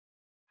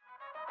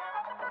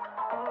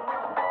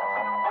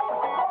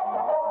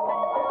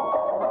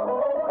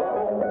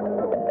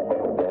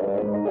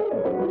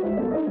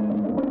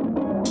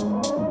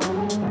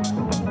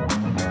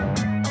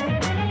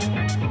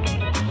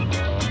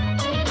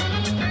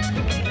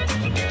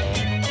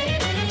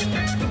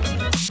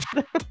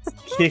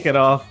kick it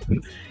off.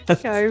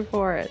 Go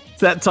for it.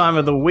 It's that time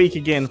of the week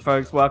again,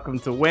 folks. Welcome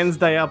to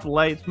Wednesday Up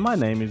Late. My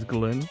name is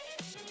Glenn.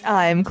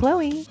 I'm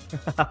Chloe.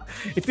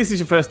 If this is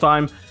your first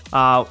time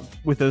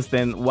with us,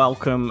 then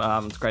welcome.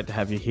 It's great to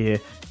have you here.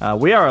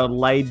 We are a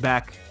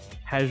laid-back,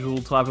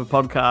 casual type of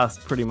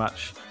podcast. Pretty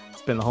much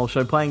spend the whole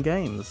show playing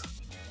games.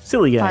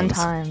 Silly games. Fun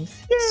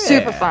times. Yeah.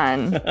 Super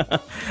fun.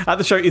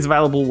 The show is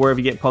available wherever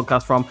you get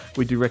podcasts from.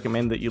 We do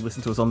recommend that you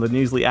listen to us on the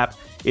Newsly app.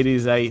 It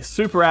is a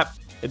super app.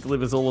 It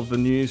delivers all of the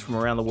news from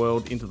around the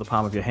world into the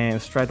palm of your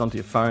hand, straight onto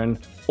your phone.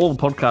 All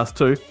the podcasts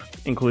too,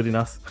 including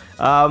us.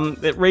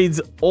 It reads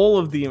all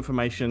of the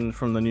information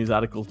from the news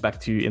articles back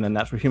to you in a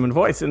natural human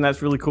voice, and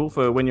that's really cool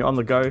for when you're on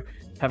the go,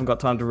 haven't got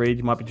time to read,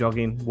 you might be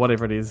jogging,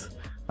 whatever it is.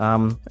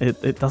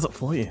 It does it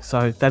for you,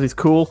 so that is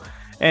cool.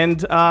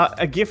 And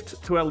a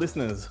gift to our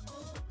listeners.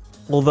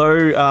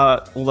 Although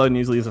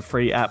Newsly is a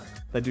free app,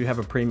 they do have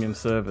a premium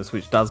service,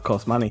 which does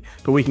cost money.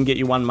 But we can get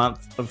you 1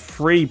 month of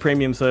free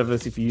premium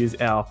service if you use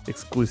our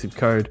exclusive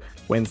code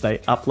Wednesday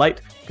Up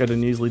Late. Go to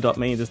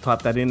newsly.me and just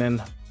type that in,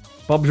 and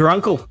Bob's your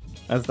uncle,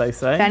 as they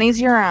say.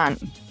 Fanny's your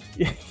aunt.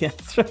 Yeah,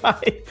 that's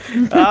right.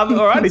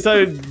 Alrighty,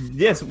 so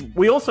yes,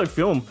 we also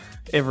film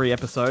every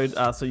episode,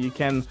 so you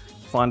can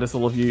find us,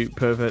 all of you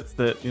perverts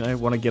that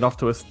want to get off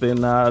to us. Then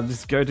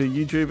just go to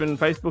YouTube and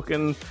Facebook,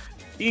 and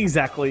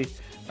exactly.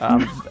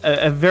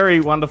 A very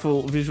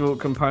wonderful visual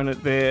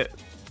component there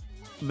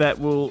that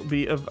will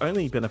be of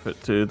only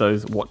benefit to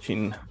those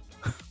watching.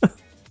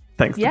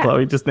 Thanks to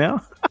Chloe just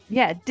now.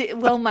 Yeah,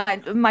 well,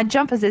 my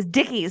jumper says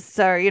Dickies,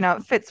 so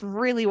it fits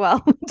really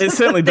well. It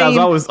certainly does.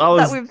 I was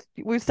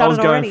we've started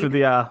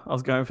already. I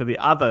was going for the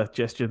other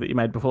gesture that you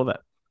made before that.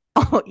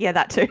 Oh yeah,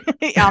 that too.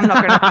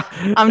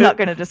 I'm not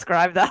gonna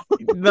describe that.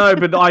 No,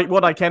 but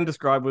what I can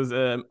describe was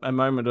a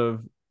moment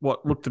of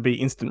what looked to be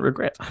instant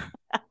regret.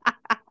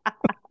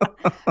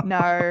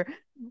 No,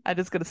 I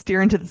just got to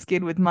steer into the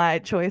skid with my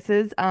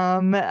choices.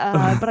 But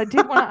I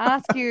did want to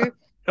ask you.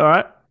 All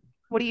right.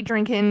 What are you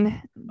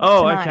drinking?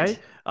 Oh, tonight?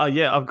 Okay.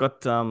 Yeah, I've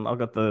got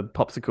the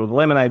popsicle, the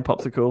lemonade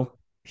popsicle.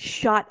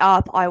 Shut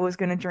up! I was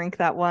going to drink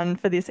that one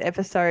for this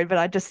episode, but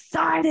I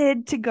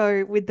decided to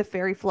go with the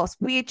Fairy Floss,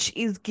 which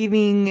is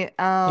giving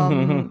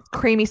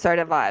creamy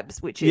soda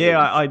vibes. Which is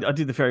I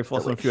did the Fairy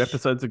Floss a few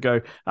episodes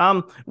ago.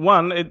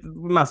 It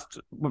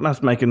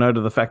must make a note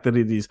of the fact that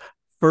it is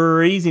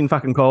freezing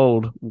fucking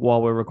cold while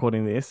we're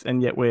recording this,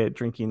 and yet we're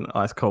drinking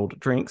ice cold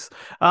drinks.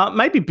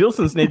 Maybe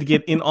Bilsons need to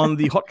get in on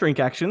the hot drink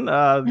action.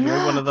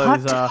 One of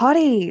those hot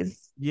toddies.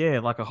 Yeah,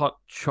 like a hot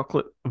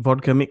chocolate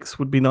vodka mix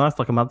would be nice,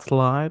 like a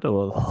mudslide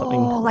or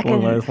something like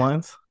along those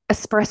lines.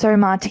 Espresso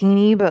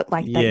martini, but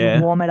that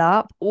you warm it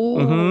up.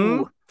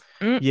 Ooh.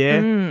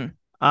 Yeah.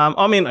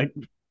 I mean,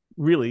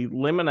 really,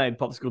 lemonade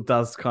popsicle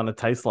does kind of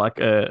taste like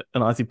an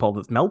icy pole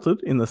that's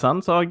melted in the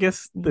sun. So I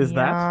guess there's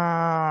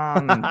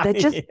that. They're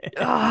just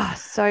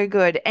so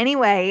good.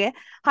 Anyway,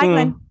 hi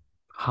Glenn.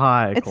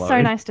 Hi, it's Chloe.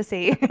 So nice to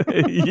see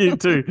you. You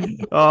too.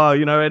 Oh,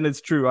 and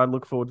it's true. I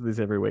look forward to this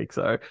every week.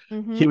 So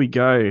Here we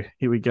go.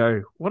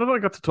 What have I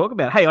got to talk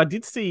about? Hey, I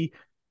did see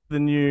the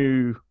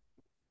new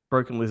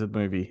Broken Lizard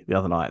movie the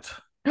other night.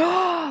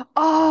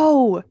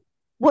 Oh,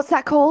 what's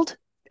that called?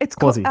 It's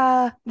Quasi.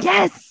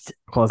 Yes.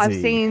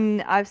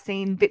 Quasi. I've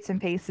seen bits and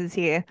pieces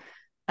here.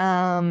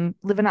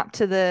 Living up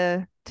to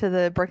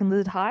the Broken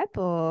Lizard hype,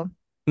 or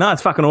no,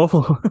 it's fucking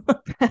awful.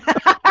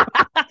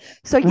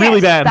 So yes,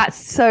 really bad.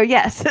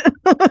 Yes.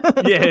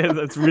 Yeah,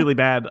 that's really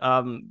bad.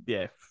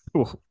 Yeah.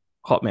 Ooh,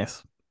 hot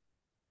mess.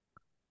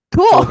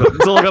 Cool.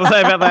 That's all I got to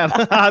say about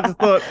that. I just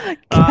thought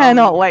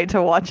cannot wait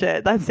to watch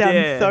it. That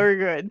sounds so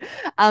good.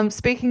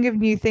 Speaking of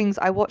new things,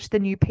 I watched the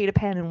new Peter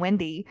Pan and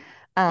Wendy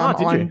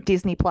on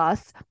Disney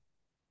Plus.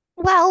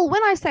 Well,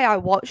 when I say I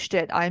watched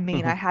it, I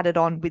mean I had it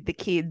on with the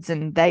kids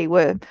and they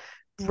were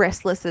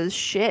restless as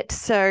shit.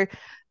 So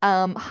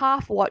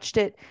half watched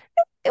it.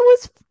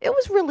 It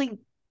was really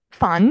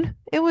fun.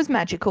 It was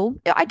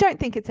magical. I don't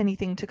think it's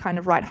anything to kind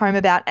of write home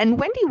about. And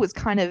Wendy was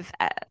kind of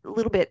a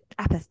little bit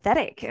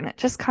apathetic, and it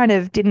just kind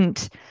of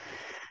didn't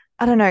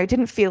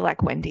feel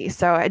like Wendy.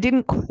 So I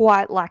didn't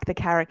quite like the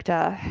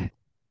character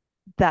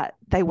that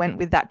they went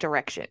with that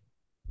direction.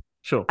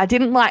 Sure. I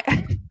didn't like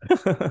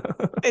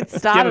it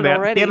started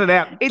already. Get it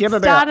out. It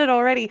started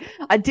already.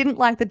 I didn't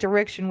like the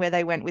direction where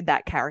they went with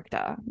that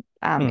character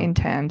in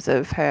terms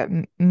of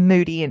her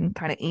moody and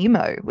kind of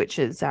emo, which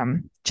is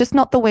just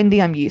not the Wendy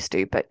I'm used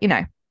to, but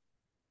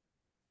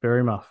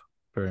Very muff.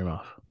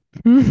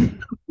 Did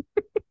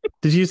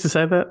you used to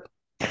say that?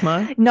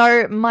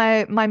 No,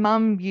 my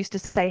mum used to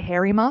say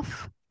hairy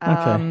muff.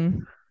 Okay.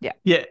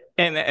 Yeah,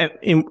 and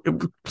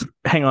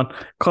hang on,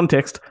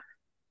 context.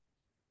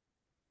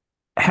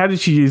 How did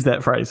she use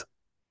that phrase?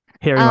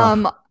 Hairy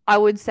muff. I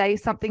would say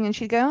something and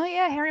she'd go, "Oh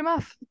yeah, hairy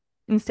muff,"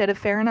 instead of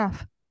fair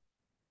enough,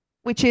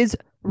 which is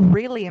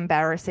really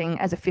embarrassing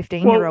as a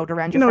 15-year-old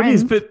around your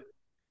friends. It is, but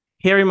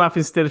hairy muff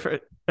instead of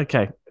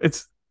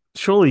it's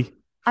surely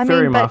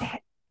fairy muff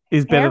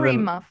is better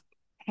than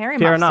Hairy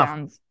fair muff enough.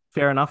 sounds.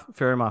 Fair enough.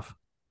 Fairy muff.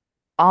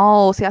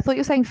 Oh, see, I thought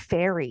you were saying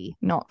fairy,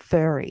 not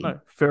furry. No,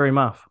 fairy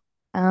muff.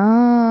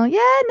 Oh,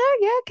 yeah, no,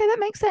 yeah, okay, that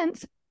makes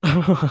sense.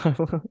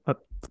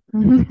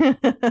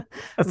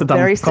 That's a dumb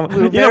we're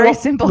You know very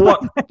simple.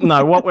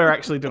 What we're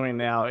actually doing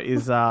now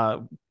is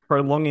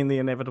prolonging the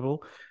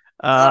inevitable.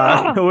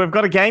 We've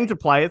got a game to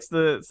play. It's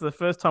the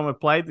first time we've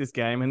played this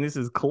game, and this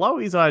is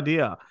Chloe's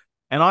idea.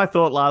 And I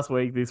thought last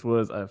week this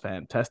was a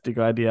fantastic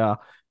idea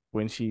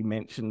when she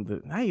mentioned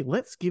that, hey,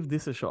 let's give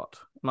this a shot.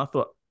 And I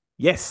thought,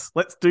 yes,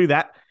 let's do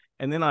that.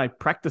 And then I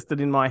practiced it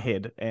in my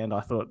head, and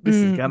I thought, this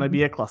is going to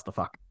be a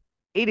clusterfuck.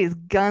 It is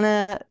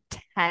gonna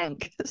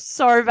tank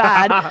so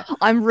bad.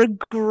 I'm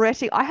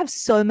regretting. I have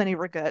so many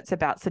regrets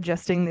about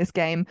suggesting this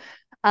game.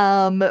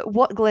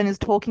 What Glenn is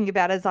talking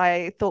about is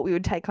I thought we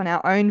would take on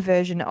our own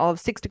version of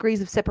 6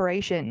 Degrees of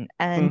Separation.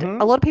 And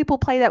a lot of people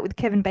play that with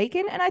Kevin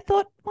Bacon. And I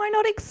thought, why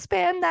not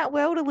expand that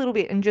world a little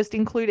bit and just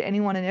include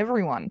anyone and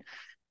everyone?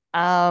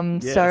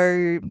 Yes.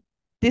 So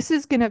this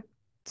is going to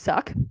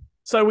suck.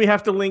 So we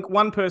have to link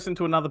one person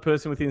to another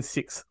person within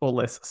 6 or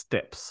less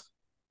steps.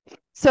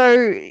 So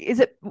is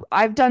it,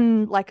 I've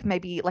done like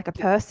maybe like a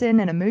person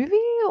and a movie,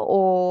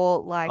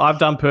 or like... I've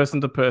done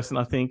person to person,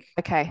 I think.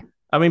 Okay.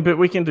 I mean, but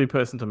we can do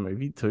person to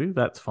movie too.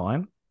 That's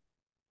fine.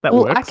 That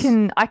works.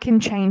 I can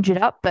change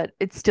it up, but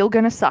it's still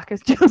going to suck.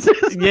 It's just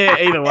yeah,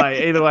 either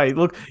way.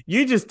 Look,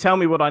 you just tell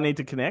me what I need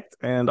to connect,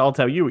 and I'll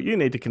tell you what you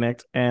need to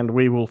connect, and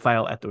we will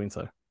fail at doing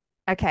so.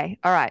 Okay.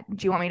 All right.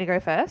 Do you want me to go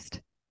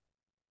first?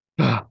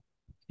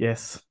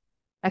 Yes.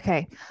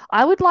 Okay.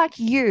 I would like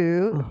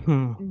you,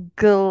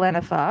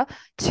 Glenifer,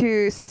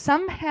 to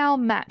somehow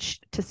match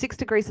to 6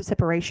 Degrees of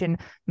Separation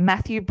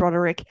Matthew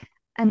Broderick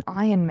and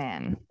Iron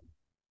Man.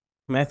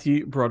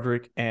 Matthew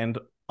Broderick and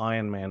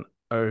Iron Man.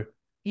 Oh.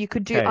 You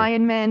could do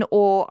Iron Man,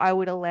 or I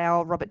would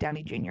allow Robert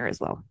Downey Jr. as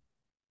well.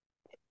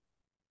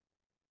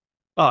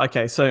 Oh,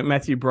 okay. So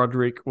Matthew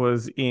Broderick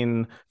was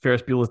in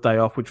Ferris Bueller's Day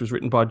Off, which was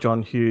written by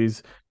John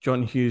Hughes.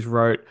 John Hughes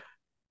wrote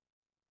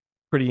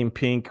Pretty in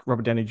Pink.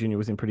 Robert Downey Jr.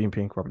 was in Pretty in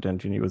Pink. Robert Downey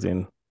Jr. was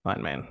in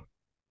Iron Man.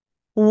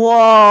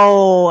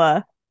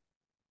 Whoa.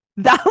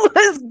 That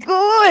was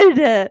good.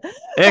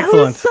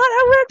 Excellent.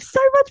 That worked so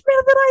much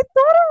better than I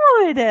thought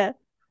it would.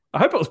 I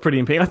hope it was Pretty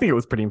in Pink. I think it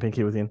was Pretty in Pink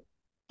he was in.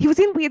 He was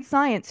in Weird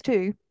Science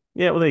too.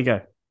 Yeah, well, there you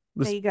go.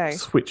 There you go.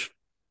 Switch.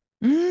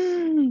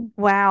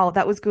 Wow,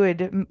 that was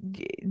good.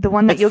 The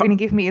one that you're going to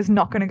give me is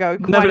not going to go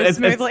quite as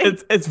smoothly.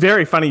 It's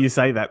very funny you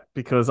say that,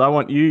 because I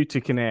want you to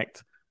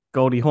connect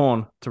Goldie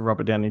Hawn to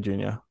Robert Downey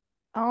Jr.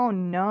 Oh,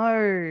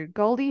 no.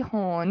 Goldie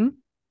Hawn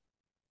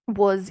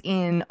was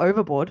in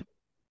Overboard.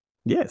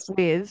 Yes.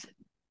 With...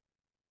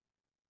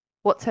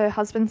 What's her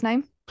husband's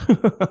name?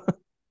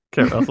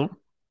 Kurt Russell.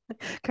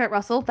 Kurt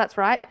Russell, that's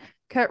right.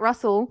 Kurt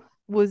Russell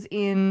was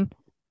in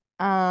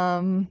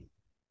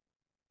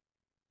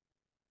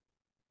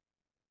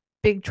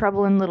Big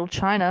Trouble in Little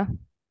China.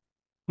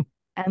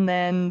 And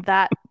then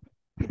that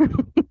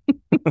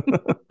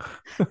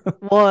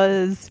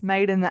was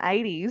made in the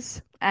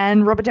 80s.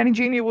 And Robert Downey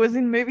Jr. was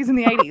in movies in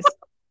the 80s.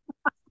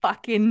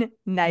 Fucking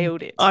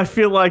nailed it. I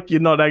feel like you're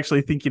not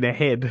actually thinking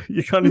ahead.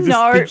 You're kind of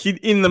just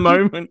thinking in the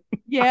moment.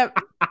 Yep.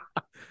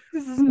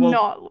 This is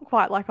not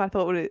quite like I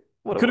thought it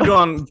could have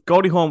gone.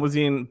 Goldie Hawn was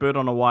in Bird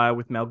on a Wire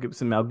with Mel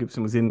Gibson. Mel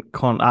Gibson was in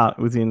what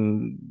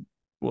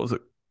was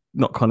it?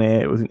 Not Con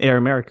Air. It was in Air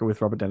America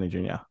with Robert Downey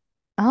Jr.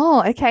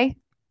 Oh, okay.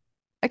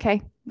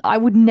 Okay. I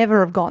would never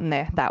have gotten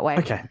there that way.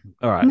 Okay.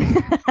 All right.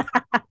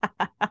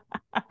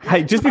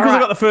 Hey, just because I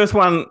got the first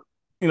one,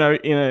 in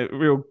a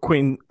real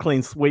clean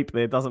sweep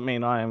there, doesn't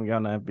mean I am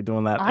going to be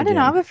doing that I don't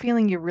know. I have a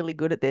feeling you're really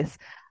good at this.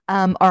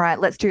 All right.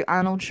 Let's do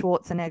Arnold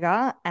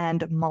Schwarzenegger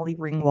and Molly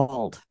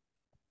Ringwald.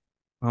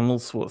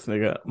 Arnold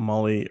Schwarzenegger,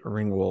 Molly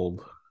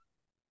Ringwald.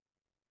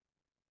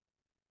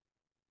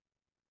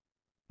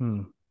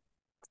 Arnold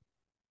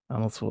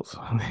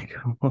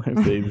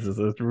Schwarzenegger. See, this is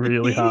a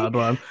really hard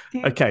one.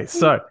 Okay,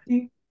 so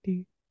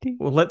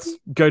let's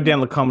go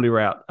down the comedy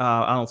route.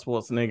 Arnold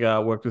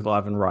Schwarzenegger worked with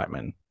Ivan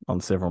Reitman on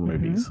several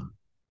movies.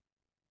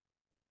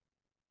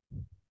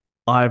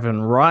 Ivan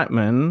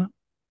Reitman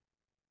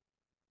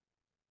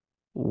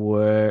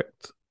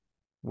worked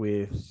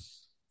with...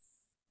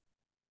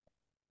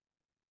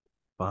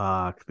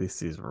 Fuck,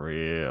 this is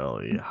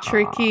really hard.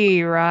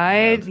 Tricky,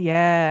 right?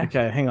 Yeah.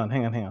 Okay, hang on.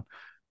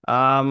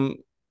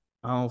 Arnold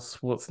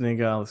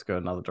Schwarzenegger, let's go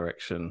another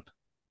direction.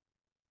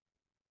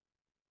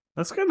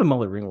 Let's go the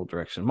Molly Ringwald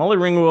direction. Molly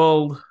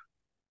Ringwald.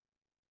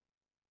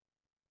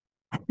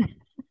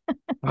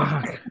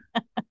 Fuck.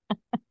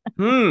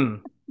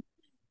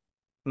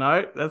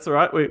 No, that's all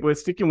right. We're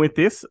sticking with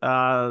this.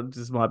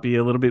 This might be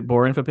a little bit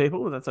boring for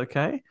people, but that's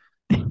okay.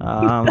 That's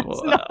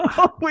not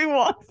what we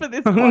want for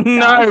this podcast.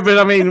 No, but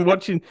I mean,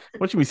 watching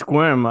me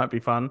squirm might be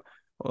fun.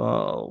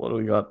 What do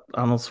we got?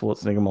 Arnold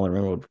Schwarzenegger, Molly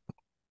Ringwald.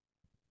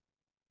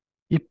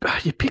 You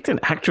picked an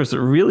actress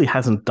that really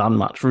hasn't done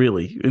much,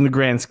 really, in the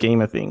grand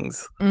scheme of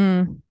things.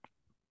 Surely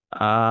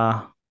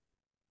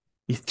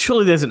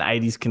there's an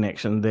 80s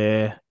connection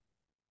there.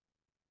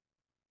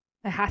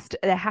 There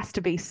has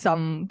to be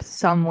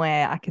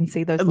somewhere I can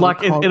see those.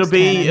 Like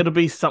it'll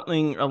be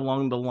something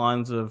along the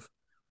lines of,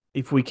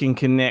 if we can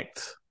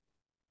connect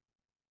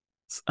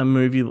a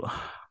movie.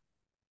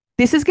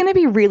 This is going to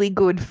be really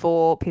good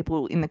for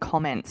people in the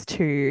comments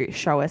to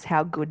show us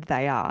how good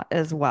they are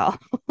as well.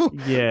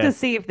 Yeah. To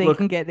see if they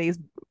can get these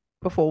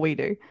before we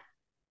do.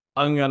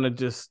 I'm going to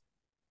just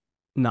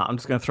going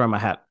to throw my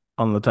hat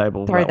on the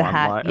table. Throw the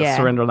hat, like, yeah.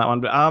 Surrender on that one.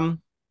 But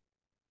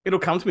it'll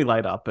come to me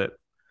later. But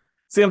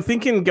see, I'm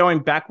thinking going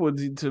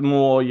backwards into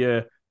more,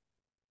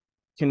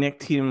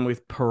 connect him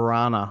with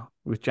Piranha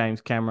with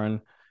James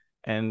Cameron,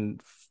 and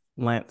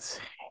Lance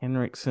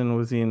Henriksen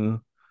was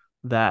in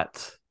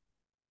that.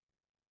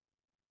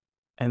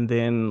 And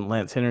then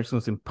Lance Henriksen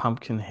was in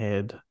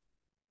Pumpkinhead.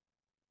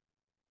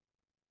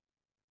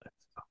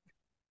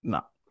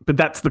 No, but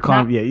that's the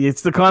kind of,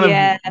 it's the kind of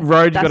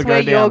road you got to go down. That's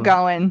where you're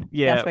going.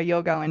 Yeah. That's where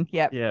you're going.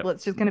 Yep. Yeah. Well,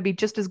 it's just going to be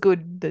just as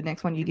good the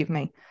next one you give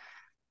me.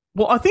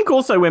 Well, I think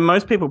also when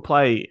most people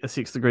play a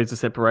 6 Degrees of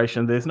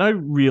Separation, there's no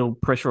real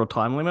pressure or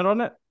time limit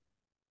on it.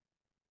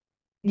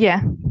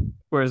 Yeah.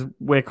 Whereas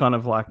we're kind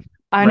of like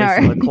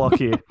racing the clock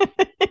here.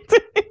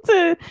 It's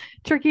a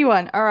tricky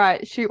one. All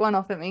right, shoot one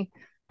off at me.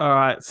 All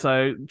right,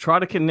 so try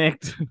to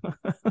connect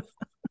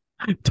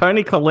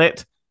Toni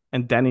Collette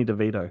and Danny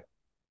DeVito.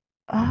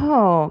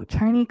 Oh,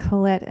 Toni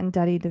Collette and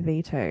Danny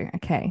DeVito.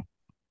 Okay.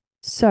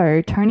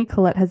 So Toni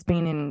Collette has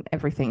been in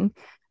everything.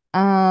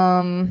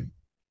 Let's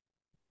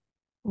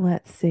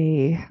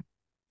see.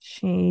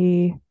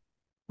 She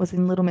was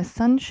in Little Miss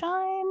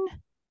Sunshine.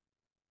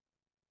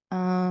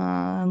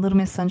 Little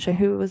Miss Sunshine.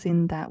 Who was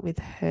in that with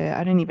her?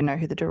 I don't even know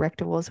who the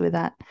director was with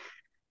that.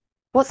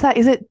 What's that?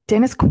 Is it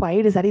Dennis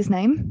Quaid? Is that his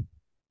name?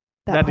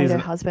 That played her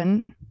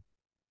husband.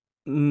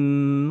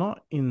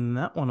 Not in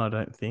that one, I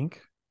don't think.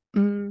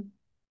 Wasn't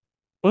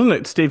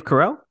it Steve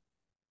Carell?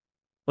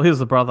 Well, he was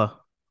the brother.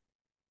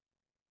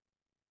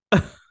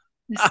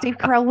 Steve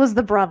Carell was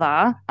the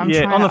brother. On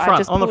the front. I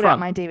just on the pulled front. out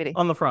my DVD.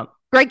 On the front.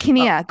 Greg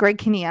Kinnear. Greg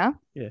Kinnear.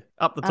 Yeah,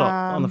 up the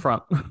top, on the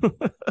front.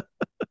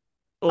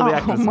 All the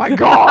actors. Oh my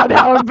God,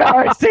 how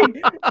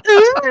embarrassing.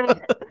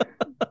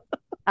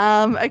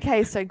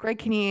 Okay, so Greg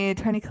Kinnear,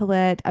 Toni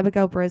Collette,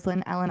 Abigail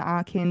Breslin, Alan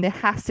Arkin. There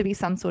has to be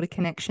some sort of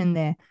connection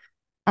there.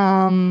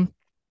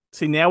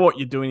 See, now what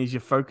you're doing is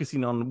you're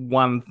focusing on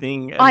one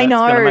thing, and I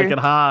know. That's going to make it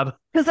hard.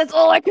 Because that's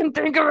all I can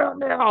think about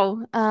now.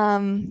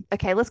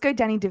 Okay, let's go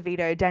Danny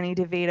DeVito. Danny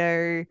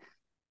DeVito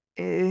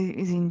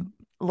is in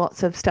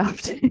lots of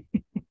stuff too.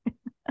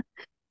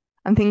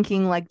 I'm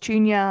thinking like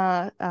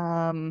Junior.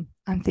 I'm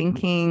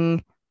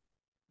thinking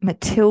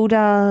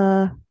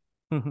Matilda.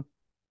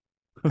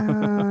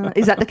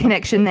 Is that the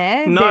connection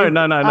there? No.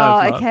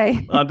 Oh,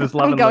 okay. I'm just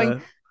loving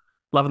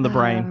the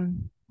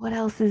brain. What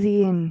else is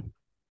he in?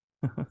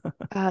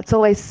 It's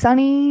Always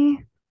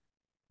Sunny.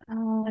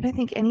 I don't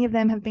think any of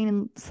them have been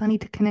in Sunny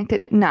to Connect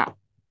It. No.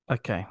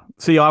 Okay.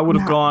 See, I would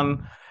have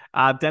gone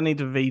Danny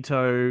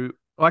DeVito.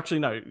 Oh, actually,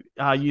 no.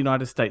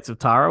 United States of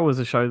Tara was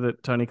a show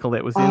that Toni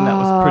Collette was in. That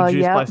was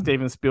produced by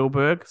Steven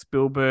Spielberg.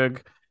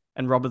 Spielberg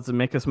and Robert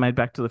Zemeckis made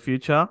Back to the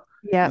Future.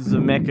 Yeah.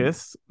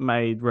 Zemeckis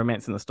made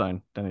Romance in the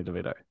Stone, Danny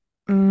DeVito.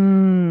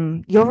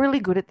 You're really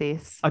good at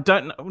this. I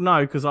don't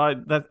know because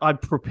I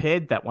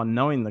prepared that one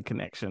knowing the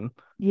connection.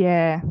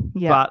 Yeah.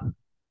 But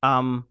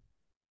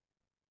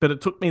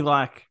it took me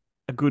like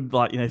a good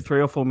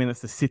 3 or 4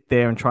 minutes to sit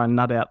there and try and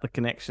nut out the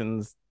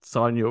connections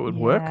so I knew it would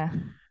work.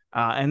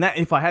 And that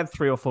if I had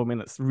 3 or 4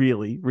 minutes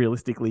really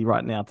realistically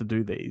right now to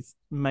do these,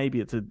 maybe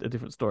it's a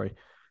different story.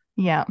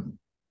 Yeah.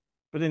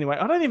 But anyway,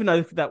 I don't even know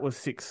if that was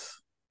 6.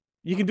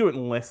 You can do it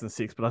in less than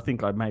 6, but I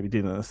think I maybe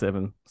did it in the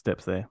 7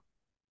 steps there.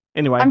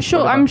 Anyway,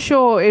 I'm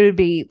sure it would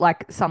be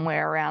like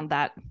somewhere around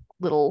that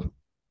little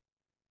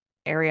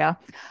area.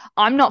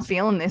 I'm not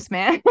feeling this,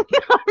 man.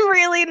 I'm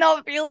really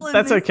not feeling this.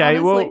 That's okay.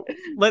 Honestly.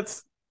 Well,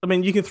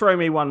 you can throw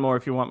me one more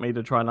if you want me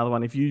to try another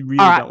one. If you really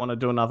don't want to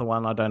do another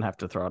one, I don't have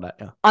to throw it at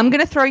you. I'm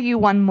going to throw you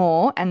one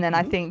more, and then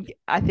I think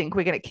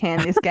we're going to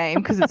can this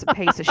game because it's a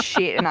piece of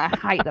shit, and I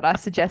hate that I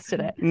suggested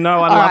it. No,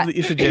 I love that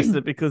you suggested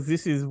it because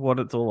this is what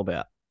it's all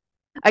about.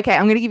 Okay,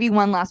 I'm going to give you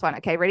one last one.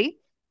 Okay, ready?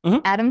 Mm-hmm.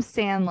 Adam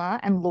Sandler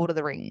and Lord of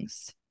the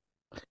Rings.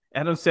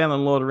 Adam Sandler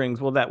and Lord of the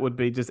Rings. Well, that would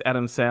be just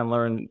Adam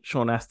Sandler and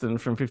Sean Astin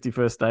from 50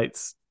 First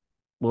Dates,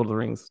 Lord of the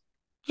Rings.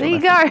 There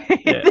you go.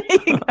 Yeah. There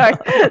you go.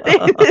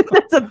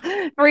 That's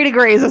 3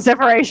 degrees of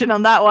separation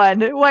on that one.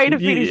 Way to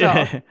finish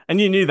off.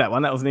 And you knew that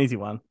one. That was an easy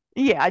one.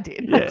 Yeah, I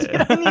did.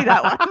 Yeah. I knew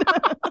that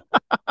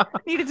one.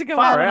 Needed to go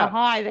out on a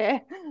high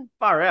there.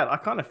 Far out. I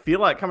kind of feel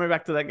like coming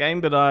back to that game,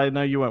 but I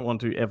know you won't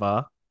want to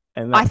ever.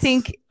 And I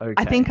think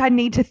I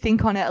need to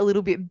think on it a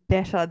little bit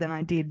better than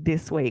I did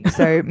this week.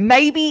 So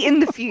maybe in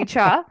the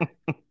future.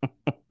 Okay.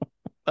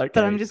 But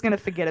I'm just going to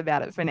forget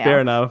about it for now. Fair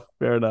enough.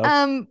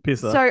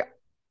 Pisser. So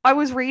I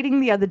was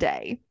reading the other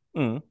day,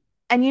 and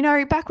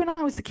back when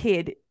I was a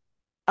kid,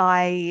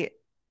 when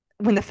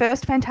the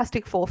first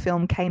Fantastic Four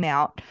film came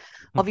out,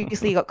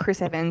 obviously you got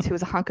Chris Evans, who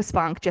was a hunk of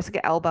spunk,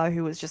 Jessica Alba,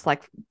 who was just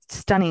like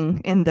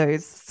stunning in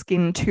those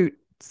skin toot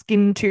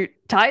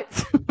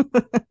tights,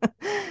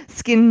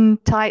 skin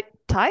tight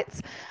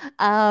tights.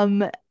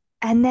 And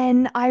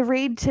then I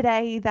read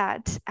today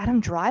that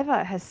Adam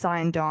Driver has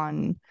signed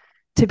on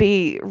to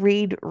be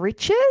Reed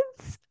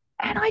Richards.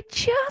 And I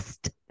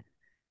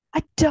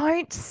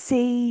don't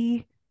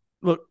see.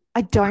 Look,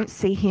 I don't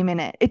see him in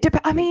it.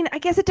 I mean, I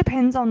guess it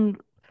depends on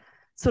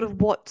sort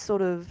of what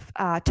sort of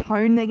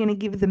tone they're going to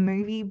give the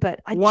movie, but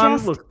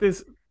look,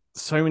 there's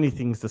so many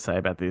things to say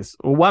about this.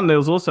 Well, one, there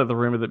was also the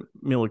rumor that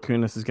Mila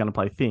Kunis is going to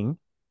play Thing.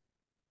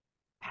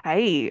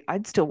 Hey,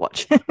 I'd still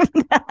watch it.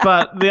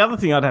 But the other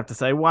thing I'd have to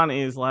say, one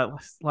is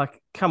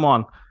like, come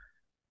on,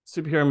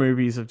 superhero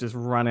movies have just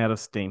run out of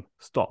steam.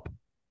 Stop,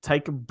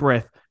 take a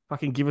breath.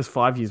 Fucking give us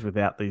 5 years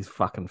without these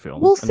fucking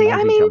films. Well, see,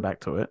 I mean, come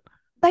back to it.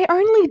 They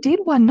only did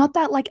one, not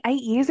that like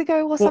 8 years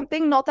ago or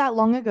something, not that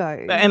long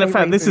ago. And in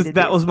fact,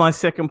 that was my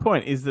second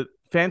point, is that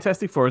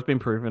Fantastic Four has been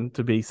proven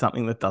to be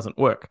something that doesn't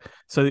work.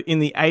 So in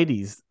the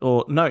 80s,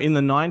 in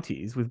the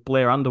 90s, with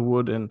Blair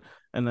Underwood and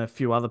a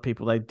few other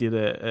people, they did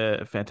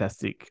a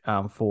Fantastic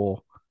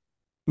Four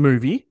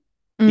movie.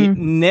 It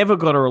never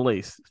got a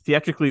release,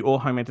 theatrically or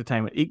home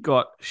entertainment. It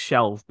got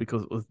shelved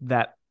because it was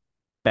that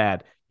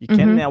bad. You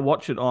can now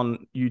watch it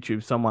on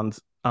YouTube.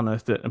 Someone's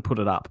unearthed it and put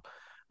it up.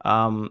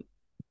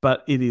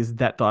 But it is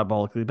that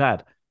diabolically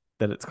bad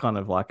that it's kind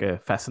of like a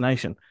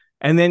fascination.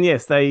 And then,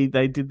 yes, they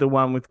did the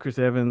one with Chris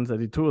Evans. They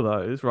did two of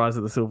those, Rise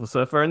of the Silver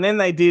Surfer. And then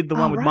they did the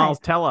one with Miles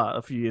Teller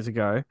a few years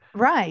ago.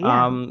 Right,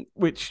 yeah.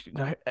 Which,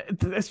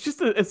 it's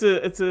just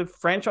it's a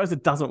franchise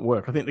that doesn't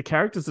work. I think the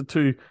characters are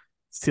too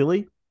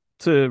silly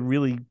to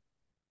really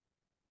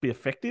be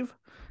effective.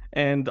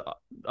 And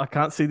I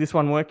can't see this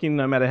one working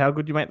no matter how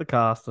good you make the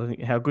cast. I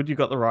think how good you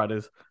got the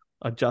writers.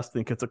 I just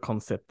think it's a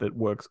concept that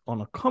works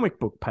on a comic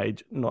book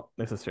page, not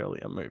necessarily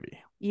a movie.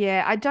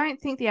 Yeah, I don't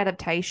think the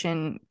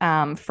adaptation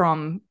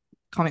from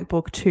comic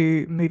book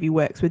to movie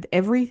works with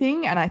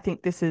everything. And I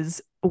think this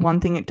is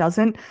one thing it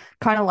doesn't.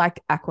 Kind of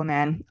like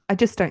Aquaman. I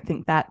just don't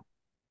think that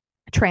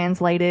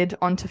translated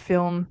onto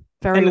film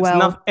very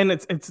well.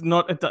 It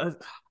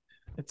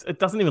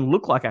doesn't even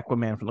look like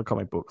Aquaman from the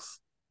comic books.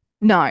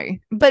 No,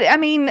 but I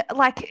mean,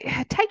 like,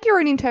 take your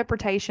own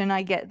interpretation.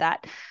 I get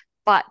that.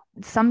 But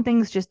some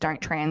things just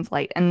don't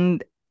translate.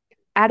 And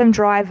Adam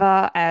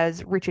Driver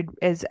as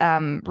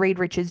Reed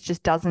Richards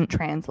just doesn't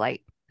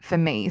translate for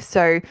me.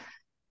 So,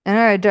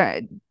 I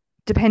don't,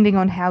 depending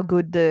on how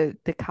good the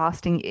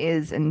casting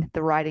is and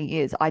the writing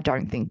is, I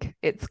don't think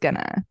it's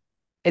gonna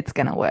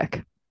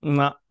work.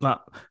 No.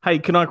 Hey,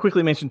 can I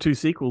quickly mention two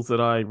sequels that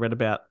I read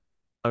about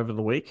over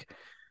the week?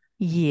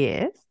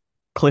 Yes.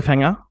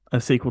 Cliffhanger, a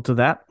sequel to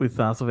that with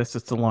Sylvester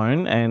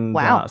Stallone and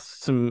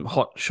some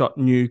hot-shot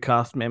new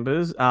cast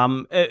members.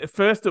 At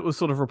first, it was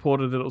sort of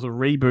reported that it was a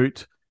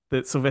reboot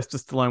that Sylvester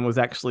Stallone was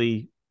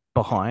actually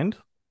behind.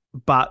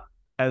 But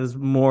as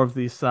more of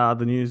this, the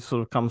news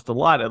sort of comes to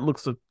light, it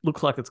looks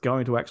like it's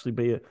going to actually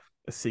be a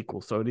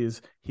sequel. So it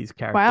is his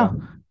character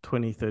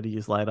 20, 30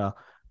 years later,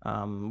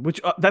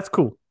 which that's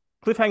cool.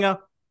 Cliffhanger,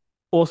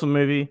 awesome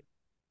movie.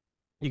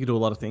 You could do a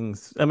lot of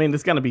things. I mean,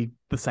 there's going to be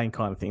the same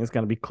kind of thing. It's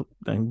going to be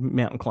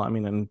mountain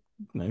climbing and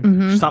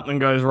something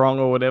goes wrong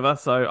or whatever.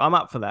 So I'm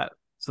up for that.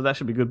 So that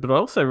should be good. But I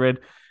also read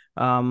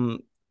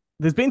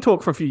there's been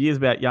talk for a few years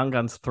about Young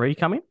Guns 3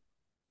 coming,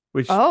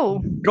 which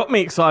got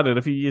me excited.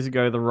 A few years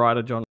ago, the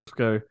writer John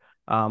Roscoe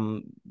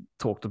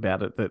talked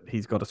about it, that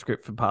he's got a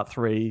script for part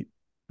 3.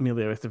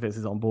 Emilio Estevez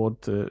is on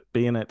board to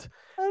be in it.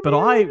 But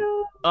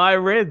I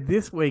read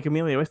this week,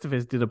 Emilio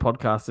Estevez did a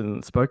podcast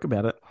and spoke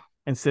about it,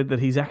 and said that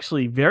he's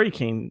actually very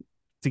keen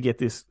to get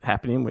this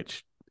happening,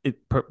 which it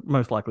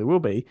most likely will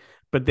be,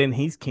 but then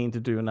he's keen to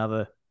do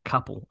another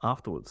couple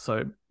afterwards.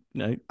 So,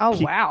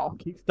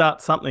 kickstart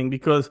something,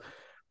 because,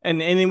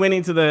 and he went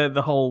into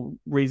the whole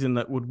reason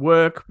that would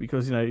work,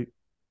 because,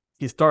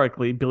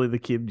 historically, Billy the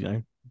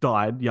Kid,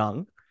 died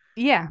young.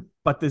 Yeah.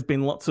 But there's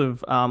been lots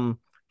of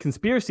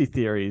conspiracy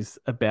theories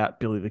about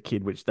Billy the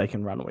Kid, which they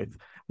can run with.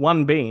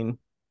 One being,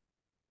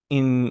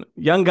 in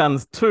Young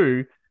Guns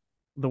 2,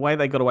 the way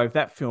they got away with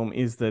that film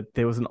is that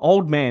there was an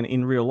old man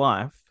in real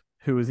life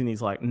who was in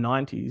his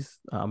 90s,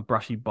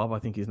 Brushy Bob, I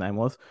think his name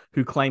was,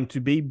 who claimed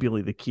to be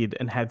Billy the Kid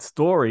and had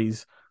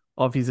stories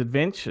of his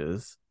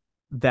adventures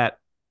that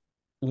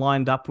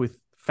lined up with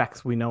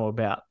facts we know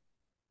about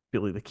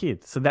Billy the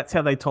Kid. So that's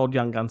how they told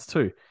Young Guns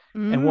 2.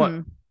 And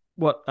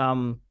what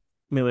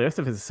Emilio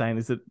Estevez is saying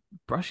is that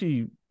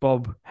Brushy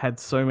Bob had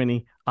so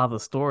many other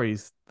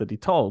stories that he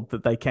told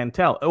that they can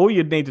tell. All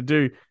you'd need to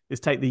do is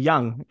take the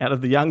Young out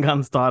of the Young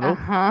Guns title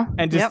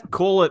and just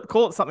call it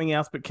something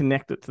else, but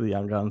connect it to the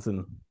Young Guns.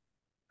 And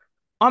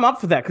I'm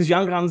up for that, because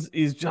Young Guns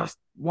is just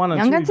one of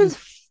Young Guns is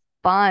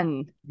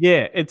fun.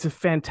 Yeah, it's a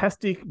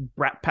fantastic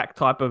Brat Pack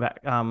type of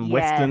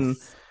Western.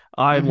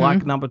 I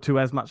like number 2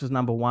 as much as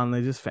number 1.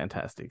 They're just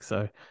fantastic.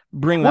 So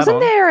bring that on.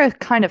 Wasn't there a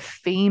kind of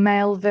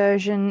female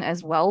version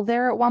as well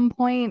there at one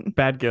point?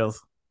 Bad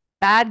Girls.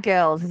 Bad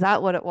Girls, is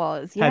that what it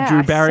was? Yeah, had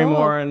Drew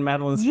Barrymore and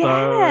Madeline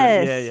Stowe.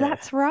 Yes,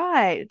 that's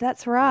right.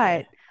 That's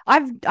right.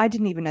 Yeah. I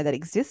didn't even know that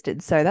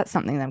existed, so that's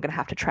something that I'm going to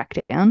have to track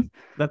down.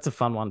 That's a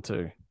fun one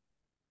too.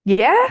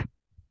 Yeah?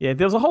 Yeah,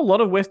 there was a whole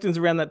lot of Westerns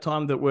around that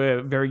time that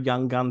were very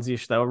Young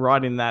Guns-ish. They were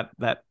right in that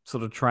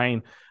sort of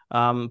train.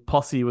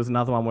 Posse was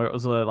another one where it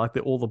was like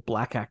all the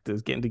black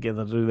actors getting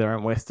together to do their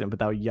own Western, but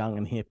they were young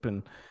and hip.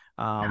 And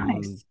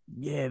Nice.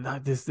 Yeah,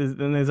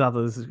 there's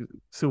others.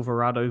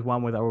 Silverado's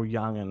one where they're all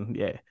young and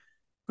yeah,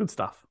 good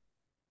stuff.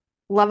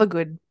 Love a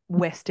good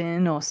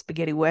Western or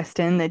spaghetti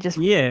Western. They're just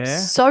Yeah,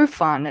 so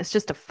fun. It's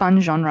just a fun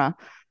genre.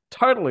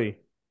 totally.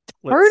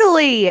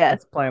 Totally.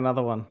 Let's play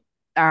another one.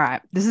 All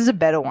right. This is a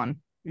better one.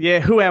 Yeah,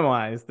 Who Am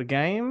I is the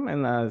game,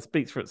 and it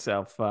speaks for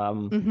itself.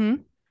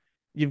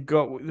 You've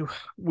got,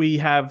 we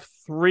have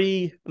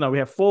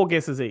four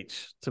guesses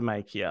each to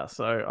make here.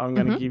 So I'm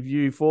going to give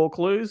you 4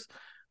 clues.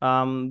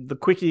 The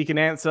quicker you can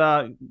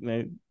answer,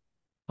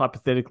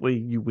 hypothetically,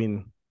 you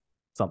win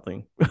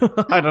something.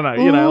 I don't know,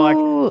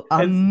 Ooh,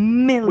 like $1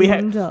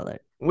 million.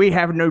 We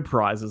have no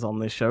prizes on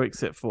this show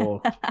except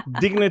for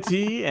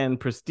dignity and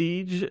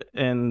prestige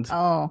and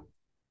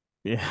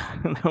yeah,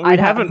 we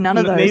haven't none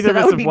of those. Neither so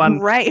that would be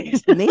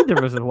great. Neither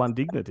of us have won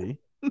dignity.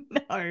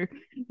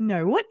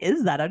 No. What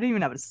is that? I don't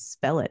even know how to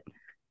spell it.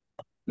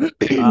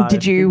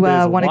 Did you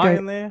want to go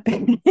in there?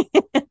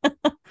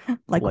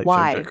 Like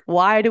why? Joke.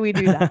 Why do we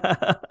do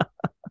that?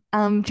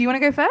 Do you want to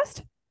go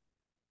first?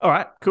 All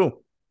right,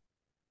 cool.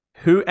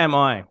 Who am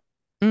I?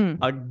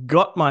 I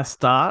got my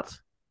start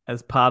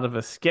as part of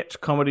a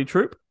sketch comedy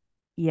troupe.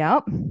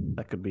 Yep.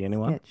 That could be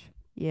anyone. Sketch.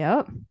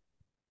 Yep.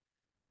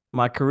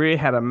 My career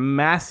had a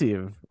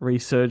massive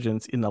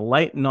resurgence in the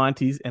late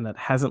 90s and it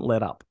hasn't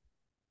let up.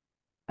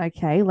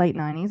 Okay, late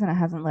 90s and it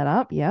hasn't let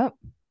up. Yep.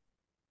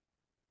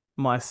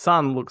 My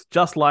son looks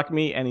just like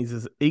me and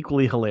he's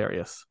equally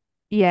hilarious.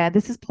 Yeah,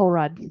 this is Paul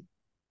Rudd.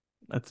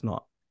 It's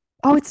not.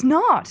 Oh, it's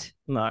not?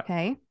 No.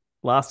 Okay.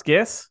 Last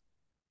guess.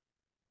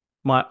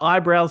 My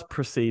eyebrows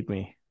precede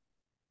me.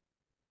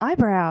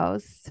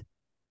 Eyebrows.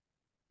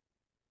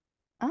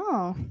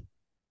 Oh.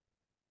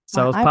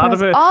 So as part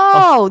of it.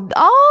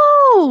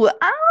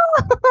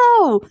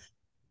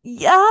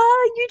 Yeah,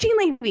 Eugene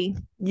Levy.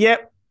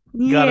 Yep.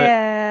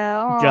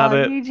 Got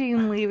it.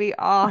 Eugene Levy.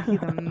 Oh,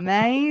 he's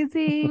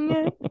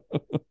amazing.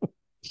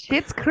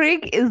 Schitt's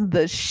Creek is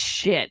the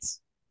shit.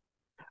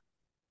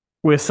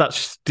 We're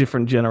such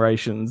different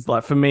generations.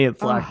 Like for me,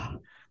 it's like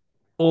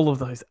all of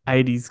those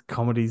 80s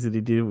comedies that he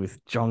did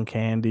with John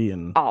Candy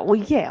and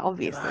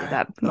obviously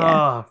that.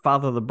 Yeah. Oh,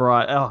 Father of the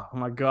Bride. Oh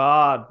my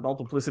God,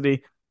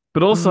 Multiplicity.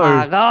 But also,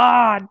 my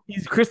God,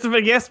 his Christopher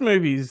Guest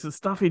movies, the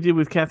stuff he did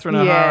with Catherine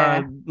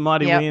O'Hara,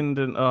 Mighty Wind,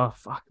 and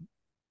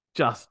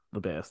just the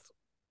best.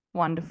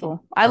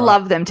 Wonderful. I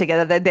love them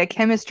together. Their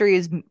chemistry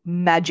is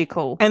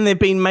magical. And they've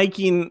been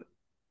making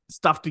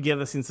stuff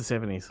together since the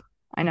 70s.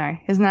 I know.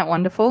 Isn't that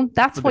wonderful?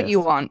 That's what you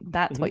want.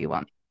 That's what you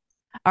want.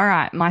 All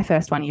right. My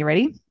first one. You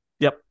ready?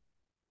 Yep.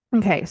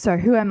 Okay. So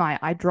who am I?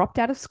 I dropped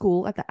out of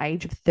school at the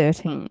age of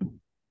 13.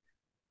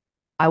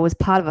 I was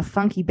part of a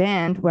funky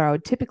band where I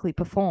would typically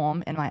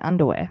perform in my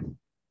underwear.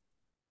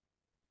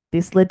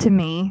 This led to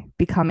me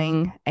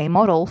becoming a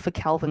model for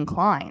Calvin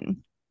Klein.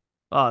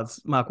 Oh,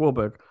 it's Mark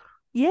Wahlberg.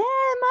 Yeah,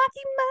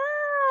 Marky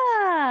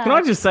Mark. Can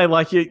I just say,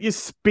 like, you're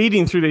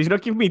speeding through these. You're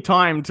not giving me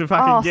time to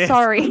fucking guess. Oh,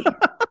 sorry.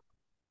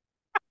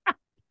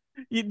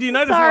 Do you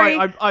notice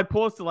how I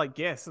paused to, like,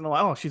 guess? And I'm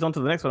like, she's on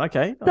to the next one.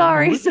 Okay.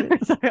 Sorry.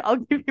 I'll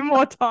give you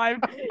more time.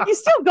 You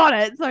still got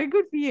it, so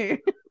good for you.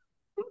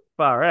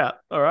 Far out.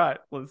 All right.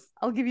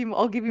 I'll give you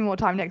more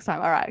time next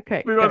time. All right.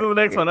 Okay. Move on to the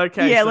next one.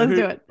 Okay. Yeah, let's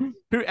do it.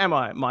 Who am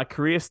I? My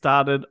career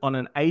started on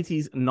an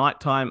 80s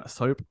nighttime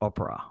soap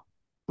opera.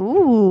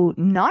 Ooh,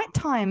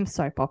 nighttime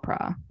soap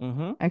opera.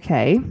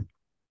 Okay.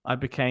 I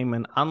became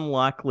an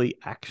unlikely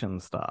action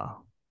star.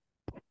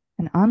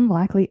 An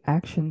unlikely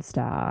action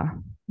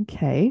star.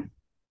 Okay.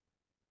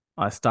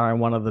 I star in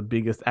one of the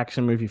biggest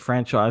action movie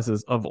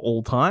franchises of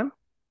all time.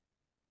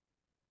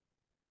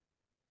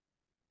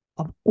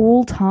 Of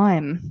all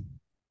time.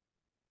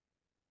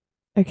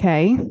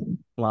 Okay.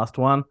 Last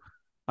one.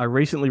 I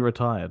recently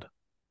retired.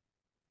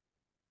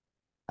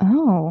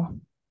 Oh.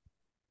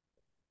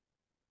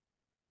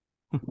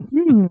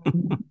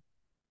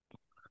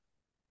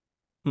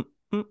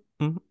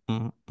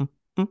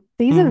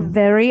 These are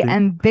very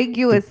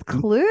ambiguous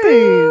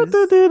clues.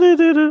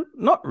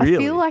 Not really. I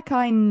feel like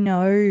I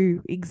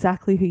know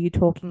exactly who you're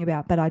talking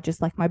about, but I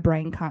just my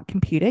brain can't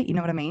compute it. You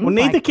know what I mean? Well,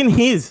 neither can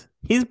his.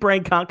 His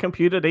brain can't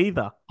compute it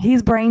either.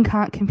 His brain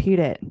can't compute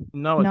it.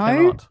 No, it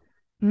cannot.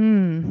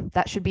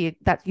 That should be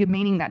that. You're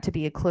meaning that to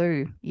be a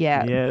clue.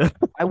 Yeah. Yeah.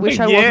 I wish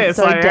I wasn't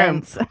so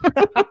dense.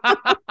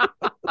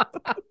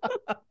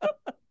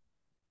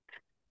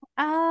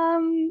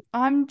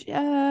 I'm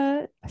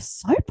a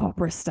soap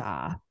opera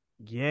star.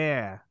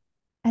 Yeah.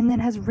 And then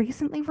has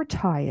recently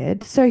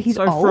retired. So he's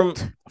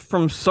old.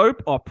 From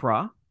soap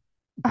opera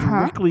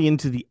directly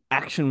into the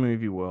action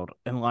movie world.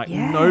 And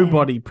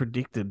nobody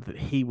predicted that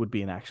he would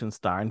be an action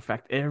star. In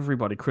fact,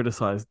 everybody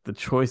criticized the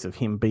choice of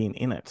him being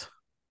in it.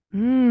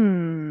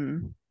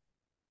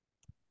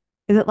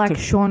 Is it like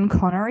Sean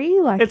Connery?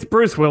 It's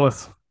Bruce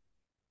Willis.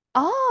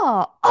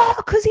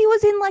 Because he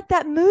was in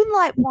that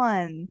Moonlight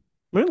one.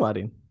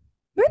 Moonlighting,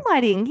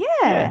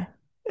 yeah.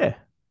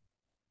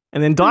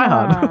 And then Die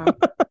Hard.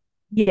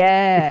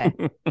 Yeah.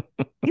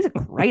 He's a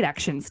great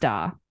action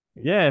star.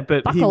 Yeah,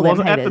 but he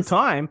wasn't at the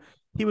time.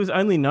 he was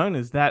only known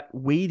as that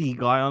weedy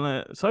guy on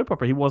a soap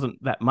opera. He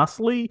wasn't that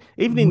muscly.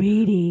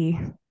 Weedy.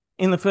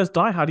 In the first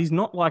Die Hard, he's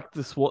not like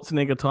the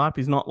Schwarzenegger type.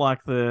 He's not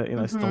like the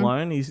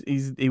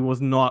Stallone. He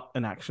was not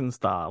an action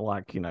star.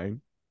 Like anyway.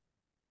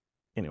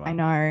 I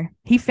know.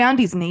 He found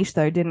his niche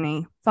though, didn't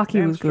he? Fuck,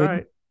 he was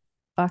good.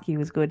 Fuck, he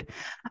was good.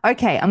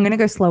 Okay, I'm gonna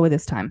go slower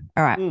this time.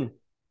 All right.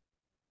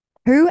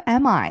 Who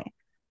am I?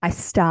 I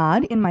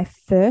starred in my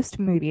first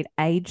movie at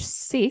age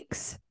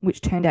 6,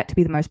 which turned out to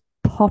be the most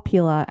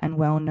popular and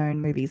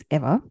well-known movies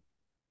ever.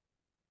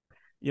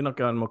 You're not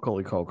going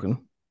Macaulay Culkin?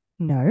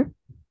 No.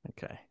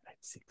 Okay, age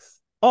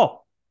 6.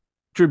 Oh,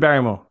 Drew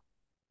Barrymore.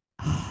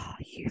 Oh,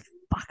 you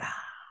fucker.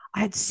 I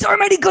had so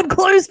many good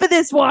clues for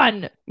this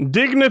one.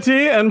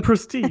 Dignity and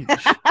prestige.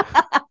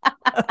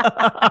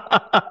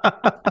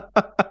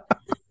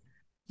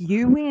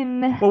 You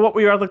win. Well, what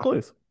were your other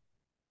clues?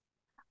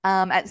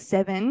 At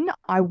 7,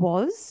 I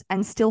was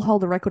and still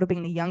hold the record of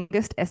being the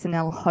youngest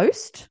SNL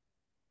host.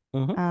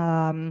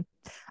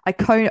 I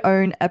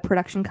co-own a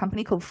production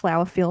company called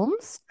Flower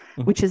Films,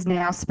 which has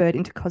now spurred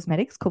into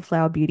cosmetics called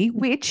Flower Beauty,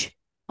 which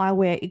I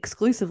wear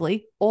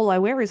exclusively. All I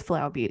wear is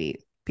Flower Beauty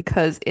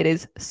because it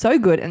is so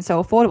good and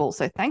so affordable.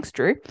 So thanks,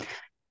 Drew.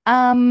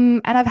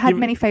 And I've had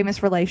many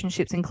famous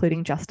relationships,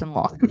 including Justin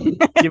Long.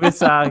 Give us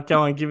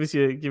go on, give us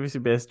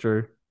your best,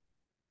 Drew.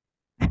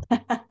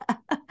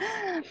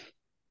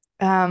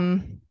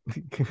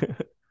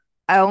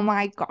 Oh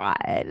my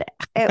God.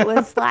 It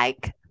was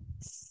like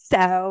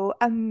so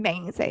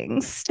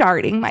amazing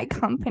starting my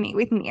company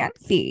with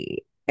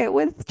Nancy. It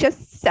was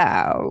just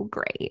so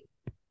great.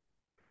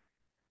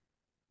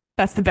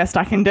 That's the best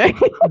I can do.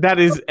 That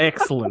is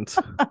excellent.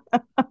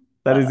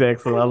 That is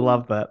excellent. I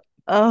love that.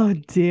 Oh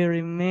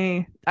dearie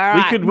me. All right.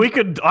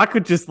 I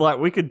could just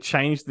we could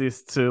change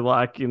this to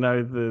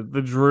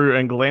the Drew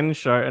and Glenn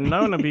show and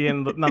no one will be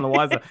none the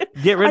wiser.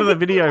 Get rid of the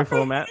video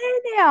format.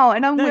 Now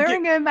and I'm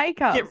wearing her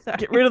makeup.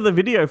 Get rid of the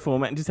video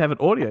format and just have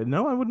it audio.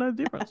 No one would know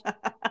the difference.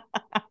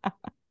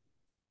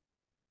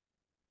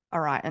 All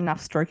right,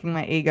 enough stroking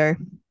my ego.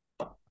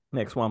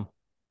 Next one.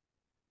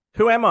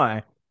 Who am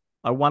I?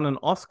 I won an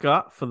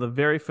Oscar for the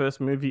very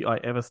first movie I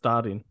ever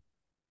starred in.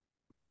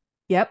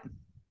 Yep.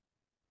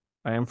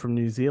 I am from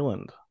New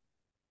Zealand.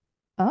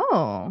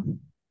 Oh,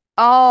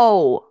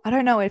 I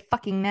don't know a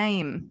fucking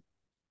name.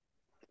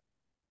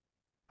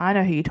 I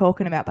know who you're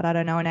talking about, but I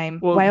don't know a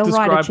name. Well, Whale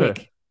Rider chick.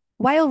 Her.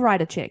 Whale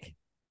Rider chick.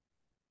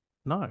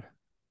 No.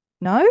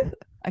 No?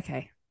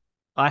 Okay.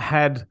 I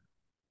had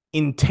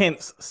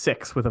intense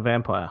sex with a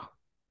vampire.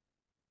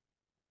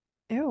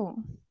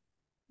 Ew.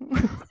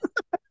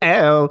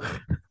 Ow.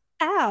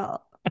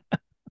 Ow.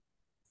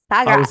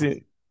 I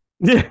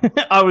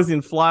was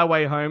in Fly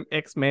Away Home,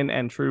 X-Men,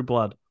 and True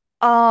Blood.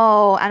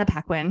 Oh, Anna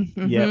Paquin.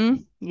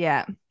 Mm-hmm.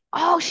 Yeah.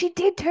 Oh, she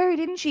did too,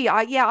 didn't she?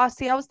 I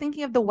was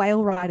thinking of the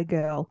Whale Rider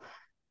girl.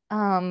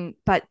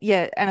 But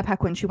yeah, Anna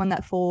Paquin, she won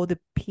that for the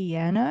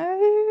piano.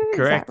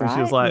 Correct. Right? And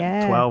she was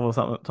 12 or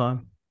something at the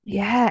time.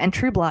 Yeah, and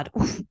True Blood.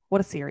 Oof,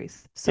 what a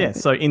series.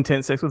 So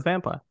intense sex with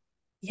vampire.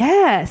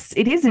 Yes,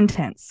 it is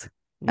intense.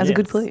 That's a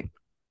good clue.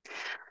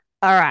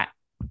 All right.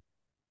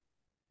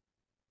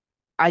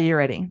 Are you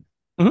ready?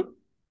 Mm-hmm.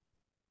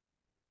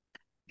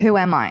 Who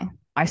am I?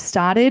 I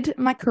started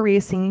my career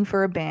singing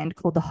for a band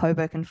called the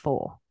Hoboken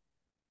Four.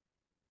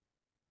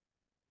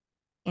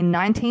 In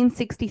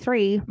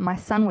 1963, my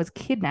son was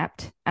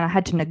kidnapped and I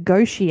had to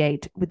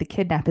negotiate with the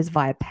kidnappers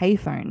via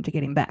payphone to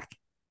get him back.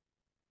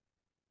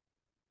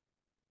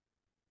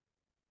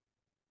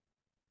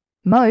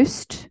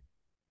 Most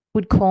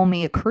would call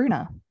me a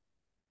crooner.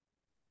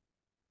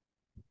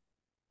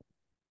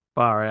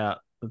 Far out.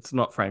 It's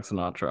not Frank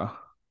Sinatra.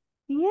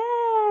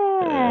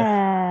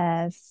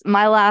 Yes.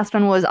 My last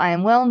one was I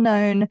am well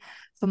known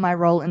for my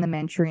role in The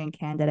Manchurian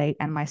Candidate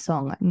and my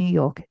song New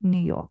York, New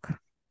York.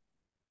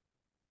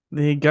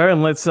 There you go.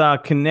 And let's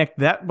connect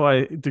that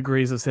by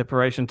degrees of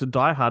separation to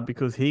Die Hard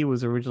because he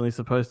was originally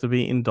supposed to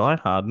be in Die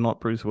Hard, not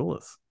Bruce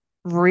Willis.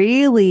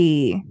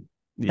 Really?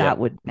 Yep. That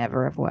would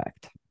never have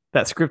worked.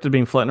 That script had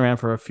been floating around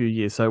for a few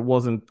years, so it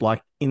wasn't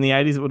like in the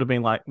 80s, it would have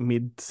been like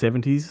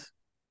mid-70s.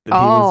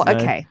 Oh,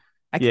 okay.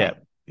 Okay.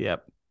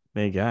 Yep.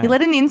 There you go. He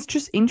led an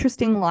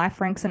interesting life,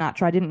 Frank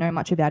Sinatra. I didn't know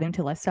much about him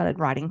until I started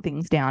writing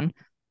things down.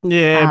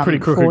 Yeah, pretty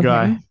crooked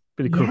guy.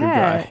 Pretty crooked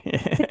guy.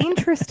 But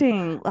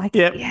interesting. Like,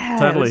 totally.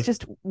 It was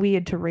just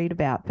weird to read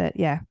about, but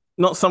yeah.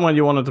 Not someone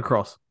you wanted to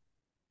cross.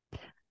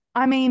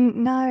 I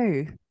mean,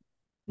 no.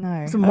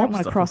 I don't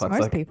want to cross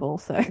most people,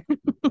 so.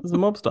 He's a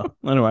mobster.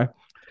 Anyway.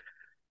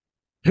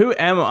 Who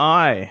am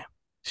I?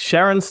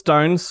 Sharon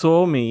Stone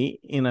saw me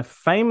in a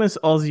famous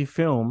Aussie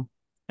film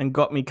and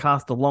got me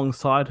cast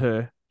alongside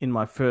her in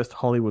my first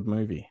Hollywood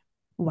movie.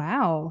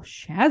 Wow,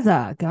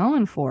 Shazza,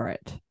 going for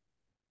it.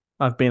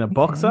 I've been a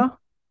boxer,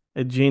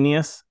 a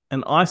genius,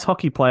 an ice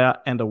hockey player,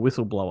 and a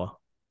whistleblower.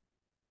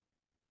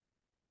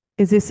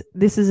 Is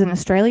this is an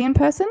Australian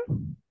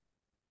person?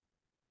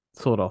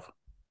 Sort of.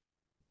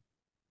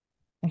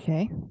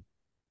 Okay.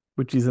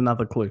 Which is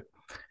another clue.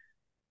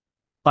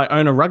 I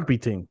own a rugby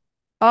team.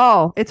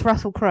 Oh, it's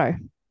Russell Crowe.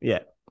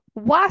 Yeah.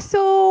 Russell.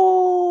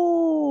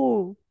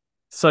 cool.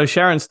 So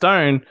Sharon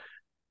Stone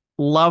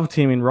loved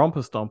him in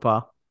Romper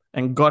Stomper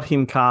and got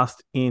him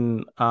cast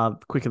in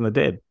Quick and the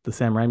Dead, the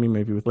Sam Raimi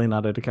movie with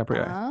Leonardo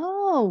DiCaprio.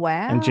 Oh,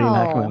 wow. And Gene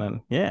Hackman.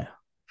 And yeah.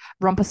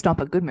 Romper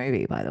Stomper, good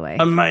movie, by the way.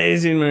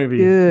 Amazing movie.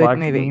 Good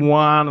movie.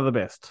 One of the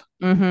best.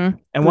 Mm-hmm.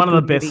 And one of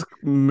the best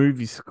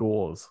movie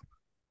scores.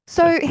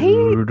 So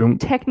he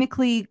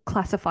technically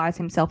classifies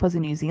himself as a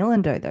New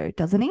Zealander, though,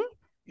 doesn't he?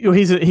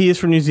 He is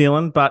from New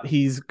Zealand, but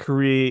his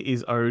career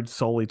is owed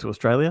solely to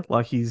Australia.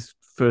 Like his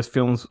first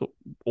films,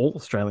 all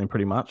Australian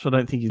pretty much. I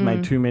don't think he's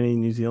made too many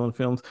New Zealand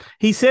films.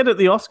 He said at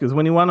the Oscars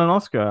when he won an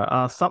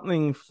Oscar,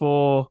 something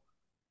for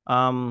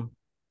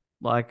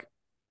like,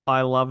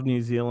 I love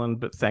New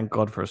Zealand, but thank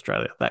God for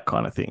Australia, that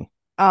kind of thing.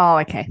 Oh,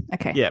 okay.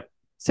 Yeah.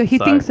 So he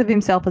thinks of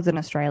himself as an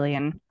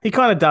Australian. He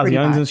kind of does. He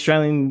owns an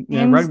Australian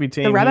rugby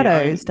team. The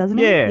Rabbitohs, doesn't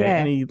he? Yeah,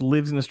 and he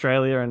lives in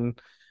Australia. And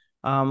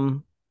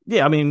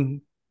I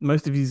mean,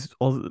 most of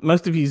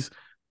his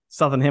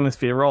Southern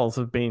Hemisphere roles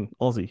have been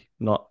Aussie,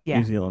 not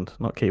New Zealand,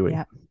 not Kiwi.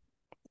 Yeah.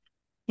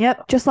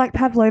 Yep, just like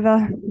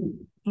Pavlova,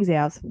 he's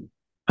ours.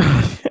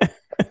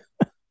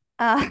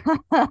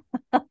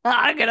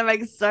 I'm gonna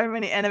make so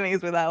many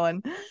enemies with that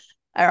one.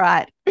 All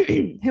right,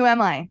 who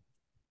am I?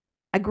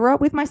 I grew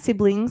up with my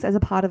siblings as a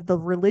part of the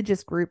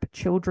religious group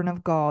Children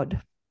of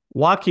God.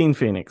 Joaquin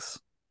Phoenix.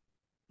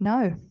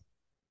 No.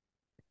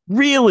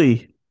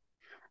 Really?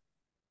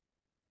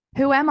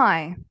 Who am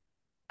I?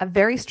 A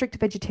very strict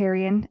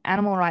vegetarian,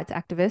 animal rights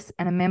activist,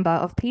 and a member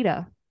of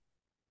PETA.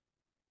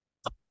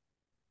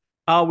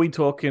 Are we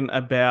talking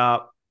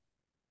about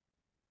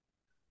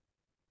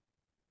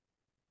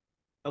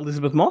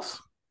Elizabeth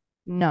Moss?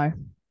 No.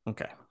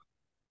 Okay.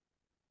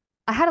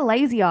 I had a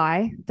lazy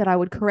eye that I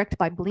would correct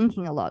by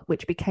blinking a lot,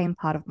 which became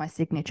part of my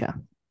signature.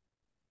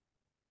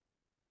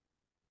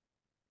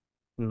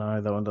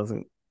 No, that one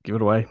doesn't give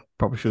it away.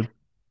 Probably should.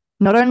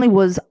 Not only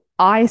was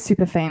I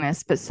super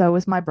famous, but so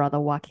was my brother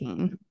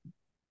Joaquin.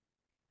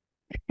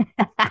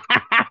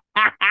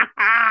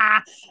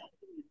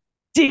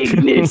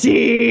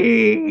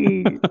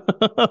 Dignity.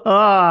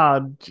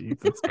 Oh,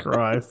 Jesus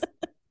Christ.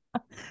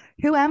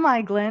 Who am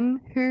I,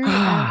 Glenn? Who am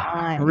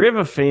I?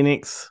 River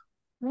Phoenix.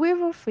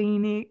 River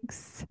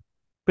Phoenix.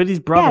 But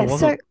his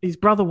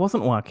brother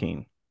wasn't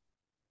Joaquin.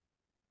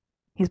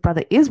 His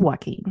brother is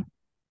Joaquin.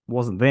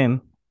 Wasn't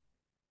then.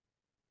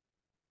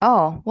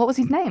 Oh, what was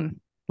his name?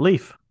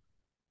 Leaf.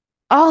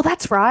 Oh,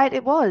 that's right.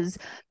 It was.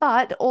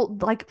 But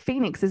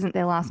Phoenix isn't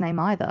their last name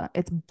either.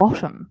 It's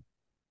Bottom.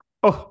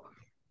 Oh.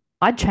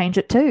 I'd change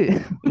it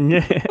too.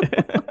 Yeah.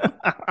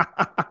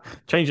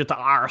 Change it to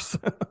ours.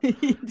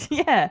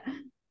 Yeah.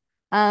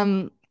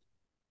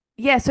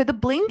 Yeah, so the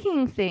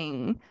blinking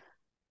thing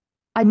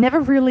I never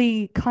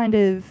really kind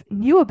of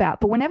knew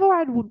about, but whenever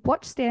I would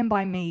watch Stand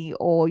By Me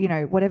or,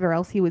 whatever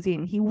else he was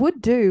in, he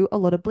would do a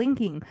lot of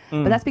blinking.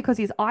 But that's because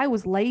his eye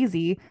was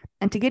lazy,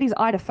 and to get his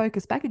eye to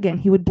focus back again,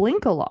 he would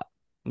blink a lot.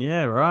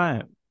 Yeah,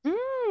 right.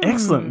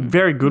 Excellent.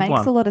 Very good one.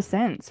 Makes a lot of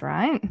sense,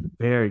 right?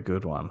 Very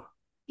good one.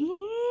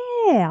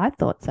 Yeah, I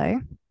thought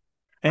so.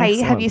 Excellent.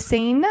 Hey, have you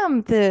seen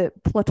the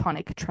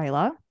Platonic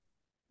trailer?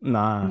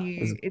 No.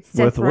 It's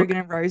Seth Rogen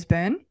and Rose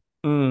Byrne.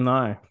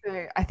 No.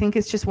 So I think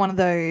it's just one of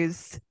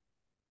those,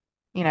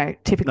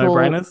 typical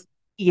no-brainers.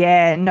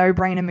 Yeah,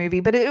 no-brainer movie.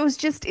 But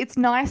it's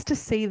nice to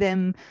see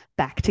them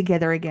back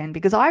together again,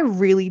 because I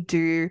really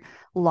do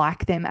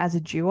like them as a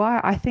duo.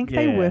 I think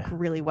they work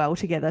really well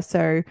together.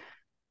 So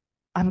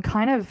I'm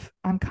kind of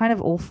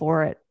all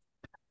for it.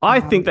 I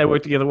think they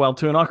work together well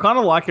too, and I kind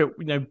of like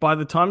it. By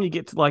the time you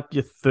get to like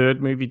your third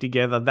movie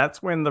together,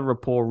 that's when the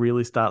rapport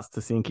really starts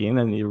to sink in,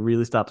 and you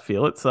really start to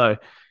feel it. So,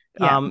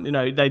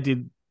 they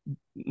did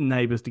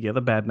Neighbours together,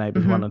 Bad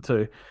Neighbours 1 and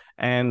 2,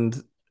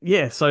 and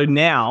so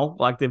now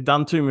like they've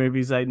done 2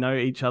 movies, they know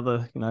each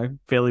other,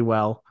 fairly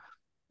well.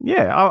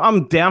 Yeah,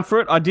 I'm down for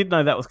it. I did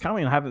know that was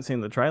coming. I haven't seen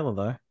the trailer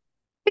though.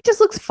 It just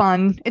looks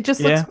fun. It just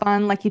looks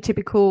fun, like your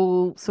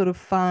typical sort of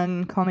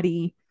fun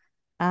comedy.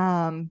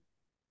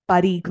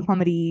 Buddy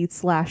comedy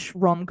 /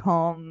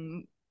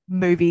 rom-com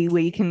movie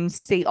where you can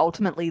see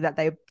ultimately that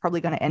they're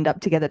probably going to end up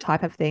together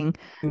type of thing.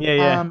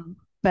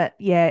 But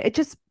yeah, it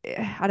just,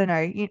 I don't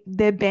know,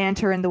 their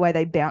banter and the way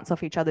they bounce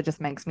off each other just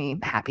makes me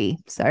happy.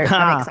 So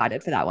I'm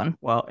excited for that one.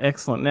 Well,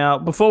 excellent. Now,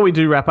 before we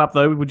do wrap up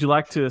though, would you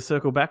like to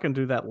circle back and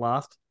do that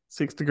last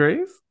 6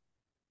 degrees?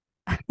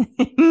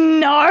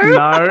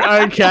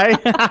 No. Okay.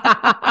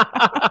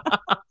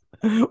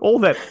 All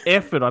that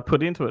effort I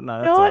put into it.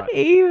 No, that's not right.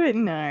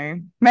 Even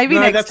no. Maybe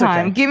next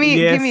time. Okay. Give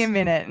me a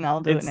minute and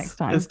I'll do it next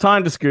time. It's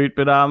time to scoot.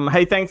 But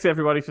hey, thanks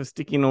everybody for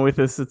sticking with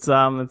us.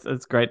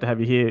 It's great to have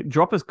you here.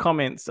 Drop us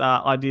comments,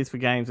 ideas for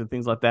games and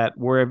things like that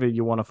wherever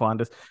you want to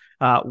find us.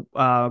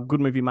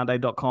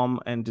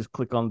 Goodmoviemonday.com, and just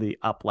click on the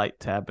Up Late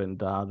tab, and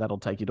that'll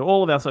take you to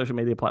all of our social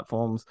media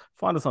platforms.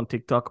 Find us on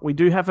TikTok. We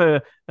do have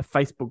a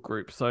Facebook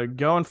group, so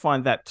go and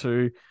find that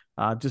too.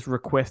 Just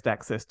request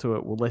access to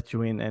it. We'll let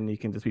you in, and you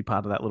can just be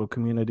part of that little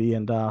community.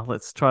 And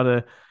let's try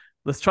to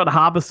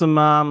harbor some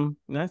some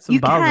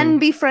you buzz. Can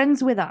be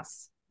friends with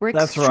us. We're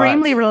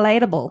extremely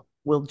relatable.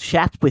 We'll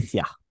chat with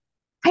you.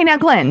 Hey now,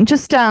 Glenn,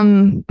 just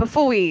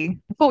before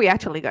we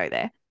actually go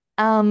there,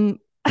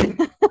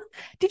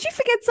 did you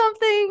forget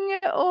something,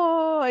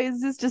 or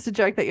is this just a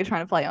joke that you're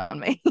trying to play on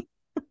me?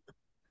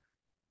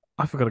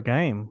 I forgot a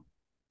game.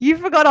 You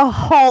forgot a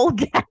whole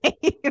game.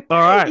 All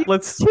right, You're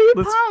let's too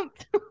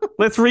pumped.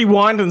 let's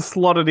rewind and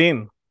slot it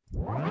in.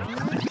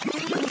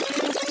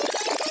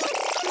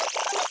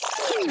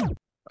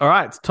 All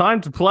right, it's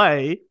time to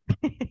play.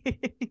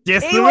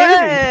 Guess the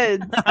movie.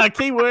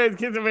 Keywords,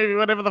 guess the movie,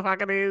 whatever the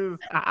fuck it is.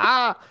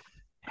 How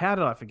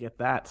did I forget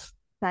that?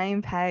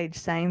 Same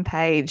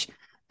page.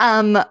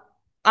 I'm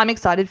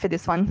excited for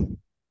this one.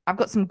 I've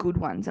got some good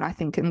ones, and I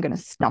think I'm going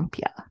to stump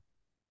you.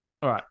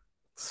 All right.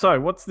 So,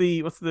 what's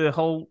the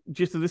whole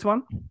gist of this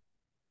one?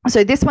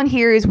 So this one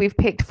here is we've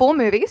picked 4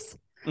 movies.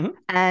 Mm-hmm.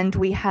 And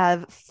we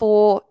have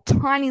 4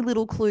 tiny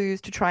little clues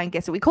to try and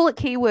guess it. We call it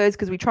keywords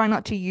because we try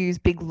not to use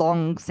big,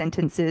 long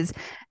sentences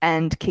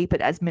and keep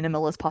it as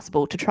minimal as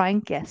possible to try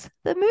and guess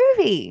the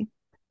movie.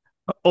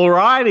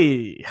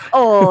 Alrighty.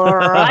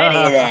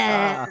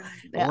 Alrighty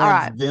then.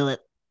 Let's do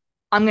it.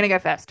 I'm going to go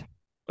first.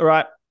 All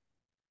right.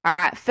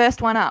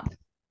 First one up.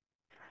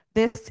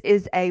 This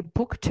is a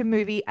book to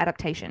movie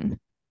adaptation.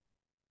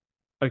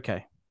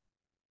 Okay.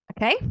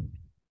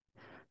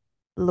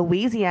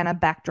 Louisiana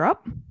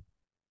backdrop.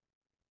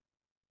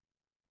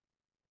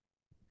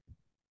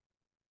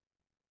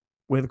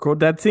 Where the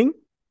Crawdads sing?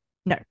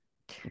 No.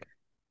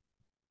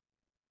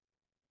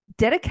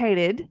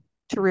 Dedicated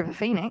to River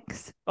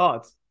Phoenix. Oh,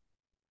 it's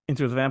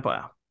Into the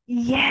Vampire.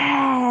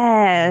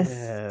 Yes.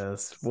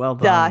 Well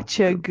done.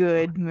 Such a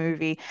good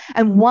movie.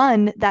 And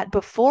one that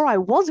before I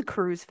was a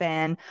Cruise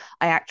fan,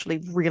 I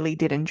actually really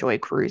did enjoy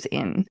Cruise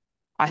in.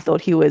 I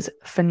thought he was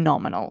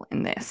phenomenal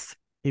in this.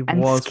 He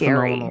was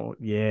scary. Phenomenal.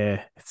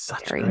 Yeah. It's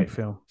such a great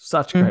film.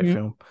 Such a great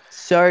film.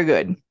 So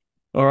good.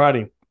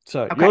 Alrighty.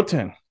 So your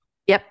turn.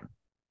 Yep.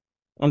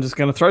 I'm just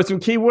going to throw some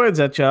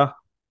keywords at you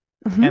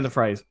and the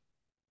phrase.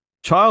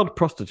 Child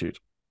prostitute.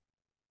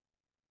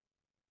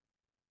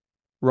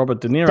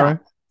 Robert De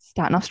Niro.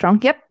 Starting off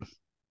strong. Yep.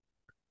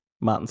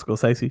 Martin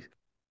Scorsese.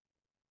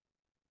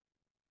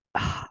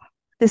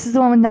 This is the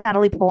one with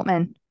Natalie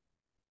Portman.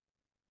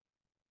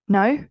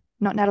 No,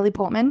 not Natalie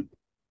Portman.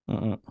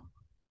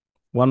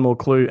 One more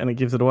clue and it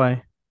gives it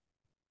away.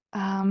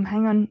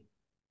 Hang on.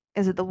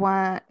 Is it the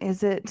one?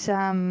 Is it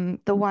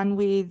the one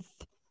with?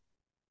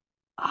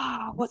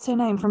 What's her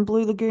name from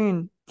Blue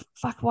Lagoon?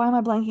 Fuck, why am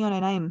I blanking on her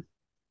name?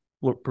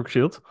 Look, Brooke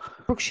Shields.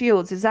 Brooke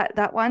Shields, is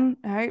that one?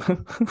 No.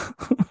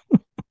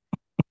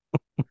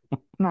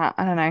 Nah,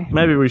 I don't know.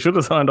 Maybe we should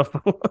have signed off.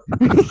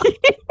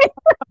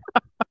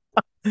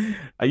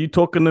 Are you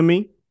talking to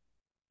me?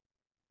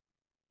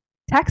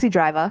 Taxi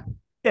Driver.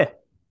 Yeah.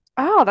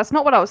 Oh, that's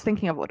not what I was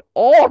thinking of.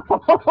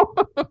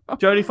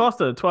 Jodie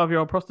Foster,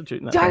 12-year-old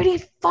prostitute.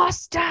 Jodie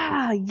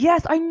Foster.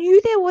 Yes, I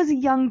knew there was a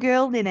young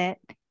girl in it.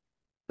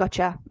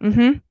 Gotcha.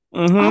 Oh,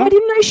 I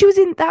didn't know she was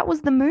in. That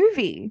was the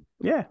movie.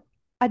 Yeah.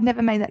 I'd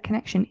never made that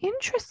connection.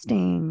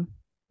 Interesting.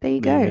 There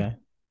you go. Yeah.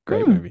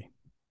 Great movie.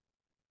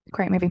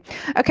 Great movie.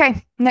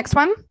 Okay, next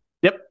one.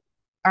 Yep.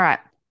 All right.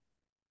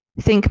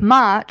 Think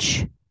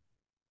March,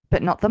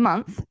 but not the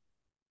month.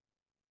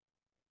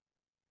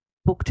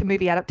 Book to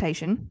movie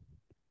adaptation.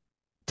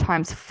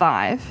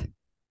 ×5.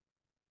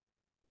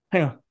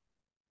 Hang on.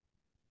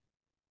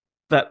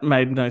 That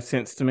made no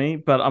sense to me,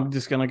 but I'm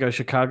just going to go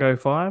Chicago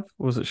 5.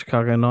 Or was it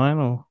Chicago 9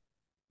 or?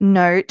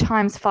 No,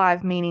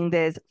 ×5 meaning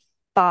there's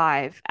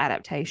 5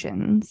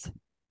 adaptations.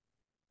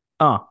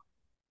 Oh.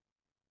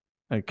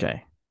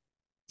 Okay.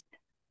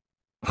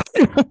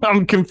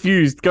 I'm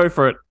confused. Go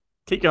for it.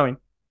 Keep going.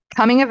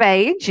 Coming of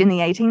age in the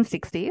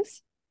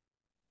 1860s.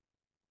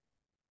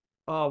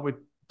 Oh, we're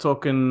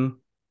talking.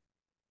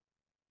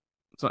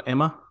 It's not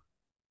Emma?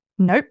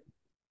 Nope.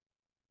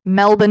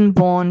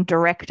 Melbourne-born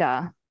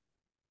director.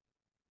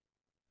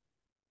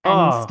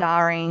 And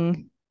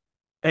starring.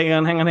 Hang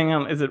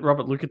on. Is it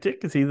Robert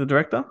Lukatic? Is he the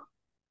director?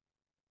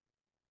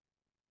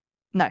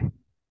 No.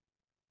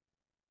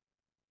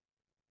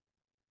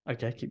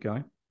 Okay, keep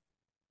going.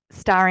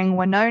 Starring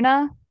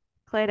Winona,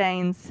 Claire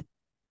Danes,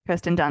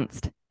 Kirsten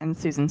Dunst, and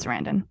Susan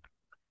Sarandon.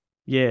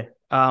 Yeah.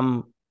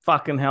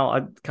 Fucking hell,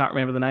 I can't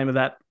remember the name of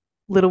that.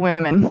 Little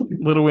Women.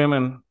 Little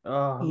Women.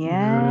 Oh.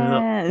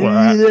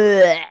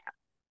 Yeah.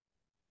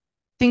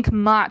 Think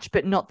March,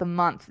 but not the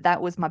month. That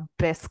was my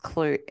best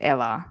clue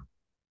ever.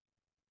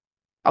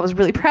 I was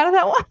really proud of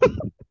that one.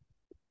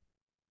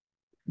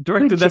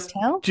 Directed, that's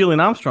Gillian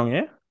Armstrong,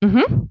 yeah?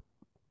 Mm-hmm.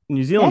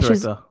 New Zealand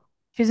director.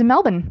 She's in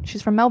Melbourne.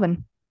 She's from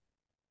Melbourne.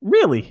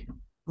 Really?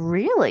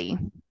 Really?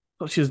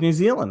 Thought she was New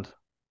Zealand.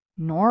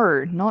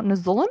 No, not New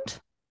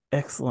Zealand.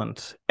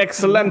 Excellent.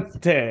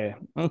 Excellente.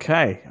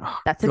 Okay. Oh,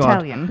 that's God.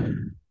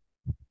 Italian.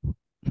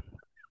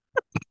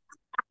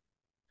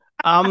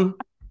 I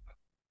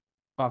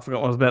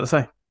forgot what I was about to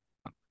say.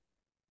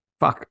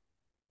 Fuck.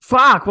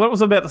 What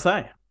was I about to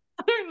say?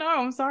 I don't know.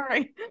 I'm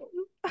sorry.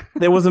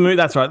 There was a movie.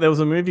 That's right. There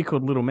was a movie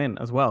called Little Men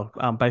as well,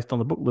 based on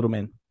the book Little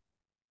Men.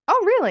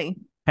 Oh, really?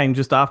 Came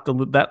just after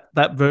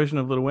that version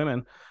of Little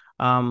Women.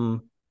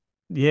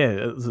 Yeah,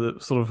 it's a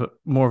sort of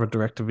more of a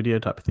direct-to-video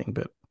type of thing,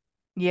 but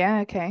Yeah,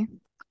 okay.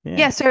 yeah.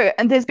 Yeah, so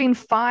and there's been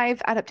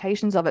 5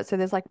 adaptations of it. So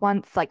there's like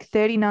one like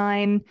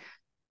 39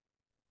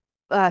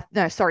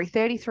 no, sorry,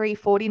 33,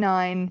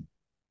 49,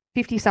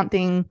 50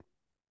 something,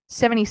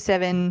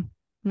 77,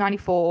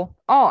 94.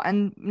 Oh,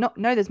 and no,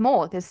 there's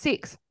more. There's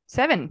 6,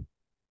 7.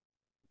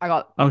 I'm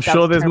That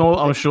sure was there's terrible.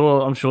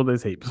 more. I'm sure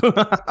there's heaps.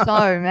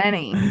 So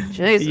many.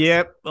 Jesus.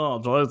 Yep. Oh,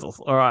 Jesus.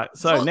 All right.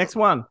 So next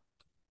one.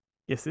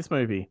 Yes, this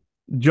movie.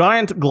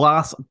 Giant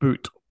glass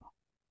boot.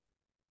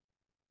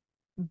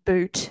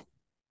 Boot.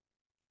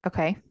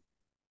 Okay.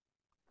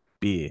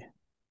 Beer.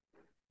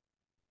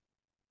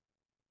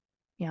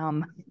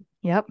 Yum.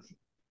 Yep.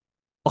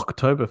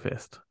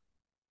 Oktoberfest.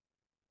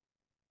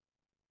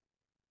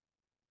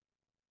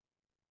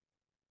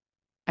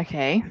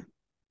 Okay.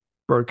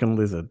 Broken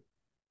lizard.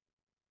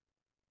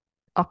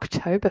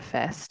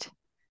 Oktoberfest.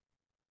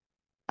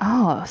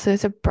 Oh, so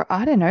it's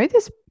I don't know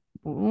this.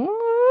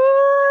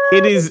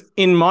 It is,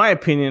 in my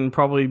opinion,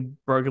 probably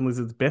Broken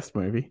Lizard's best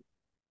movie.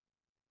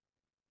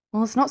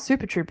 Well, it's not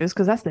Super Troopers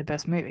because that's their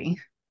best movie.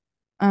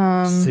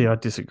 See, I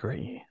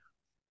disagree.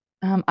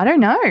 I don't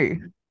know.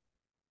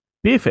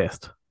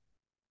 Beerfest.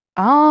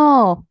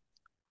 Oh,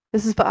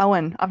 this is for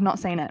Owen. I've not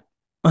seen it.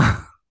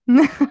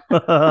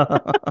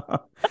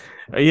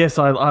 Yes,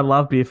 I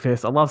love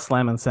Beerfest. I love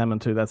Slam and Salmon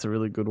too. That's a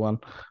really good one.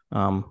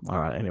 All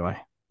right, anyway.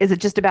 Is it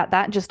just about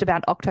that? Just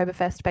about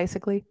Oktoberfest,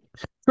 basically?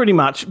 Pretty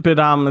much, but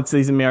it's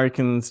these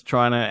Americans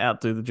trying to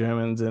outdo the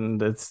Germans,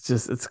 and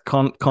it's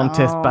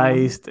contest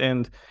based,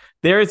 and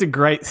there is a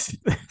great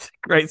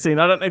scene.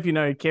 I don't know if you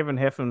know Kevin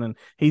Heffernan.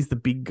 He's the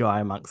big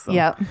guy amongst them.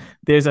 Yeah.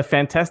 There's a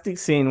fantastic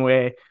scene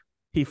where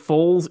he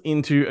falls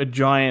into a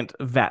giant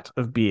vat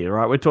of beer.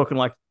 Right, we're talking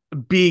like a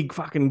big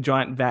fucking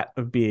giant vat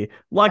of beer,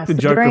 like the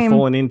Joker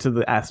falling into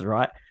the acid.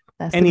 Right.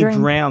 And he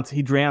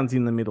drowns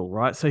in the middle,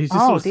 right? So he's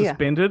just sort of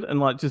suspended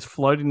and like just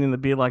floating in the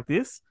beer like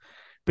this.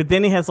 But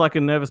then he has like a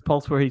nervous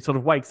pulse where he sort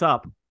of wakes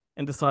up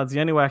and decides the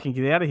only way I can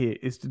get out of here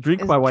is to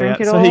drink my way out.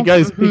 So he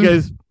goes,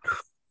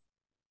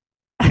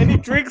 and he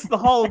drinks the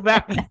whole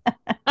vat.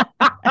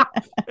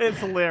 It's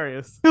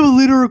hilarious. Can I have a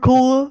liter of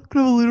cola?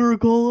 Can I have a liter of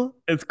cola?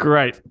 It's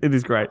great. It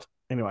is great.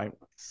 Anyway,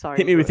 sorry.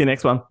 Hit me with your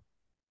next one.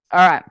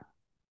 All right.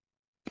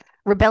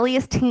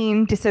 Rebellious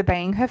teen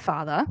disobeying her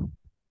father.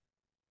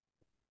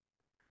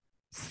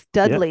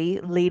 Studley,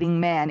 leading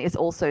man, is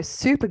also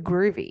super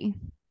groovy.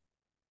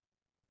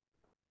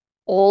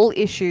 All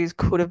issues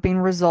could have been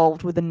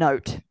resolved with a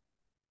note.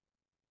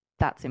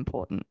 That's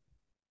important.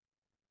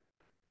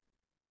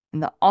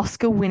 And the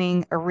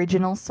Oscar-winning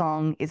original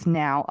song is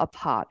now a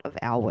part of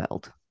our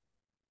world.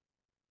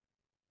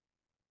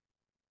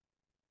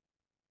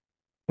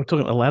 We're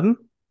talking Aladdin?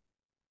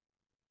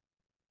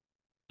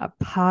 A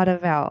part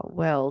of our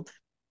world.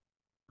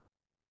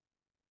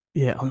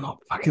 Yeah, I'm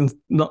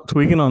not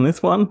twigging on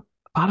this one.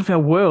 Part of our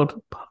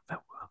world.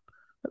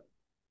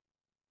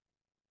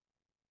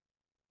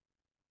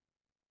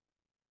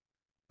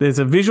 There's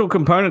a visual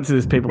component to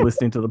this, people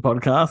listening to the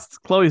podcast.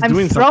 Chloe's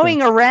doing something. I'm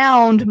throwing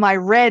around my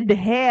red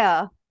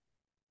hair.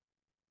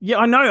 Yeah,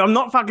 I know. I'm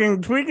not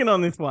fucking twigging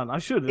on this one. I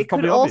should. It's it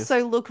could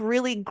also look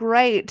really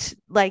great,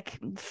 like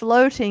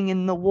floating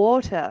in the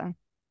water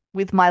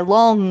with my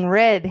long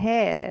red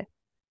hair.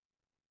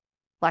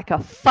 Like a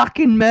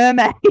fucking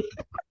mermaid.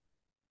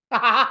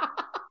 Of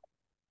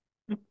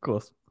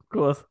course.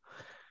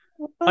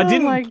 I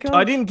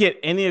didn't get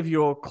any of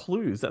your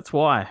clues. That's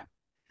why.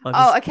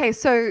 Okay.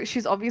 So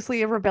she's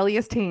obviously a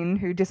rebellious teen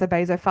who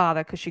disobeys her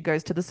father because she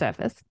goes to the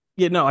surface.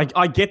 Yeah, no,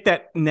 I get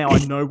that now. I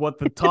know what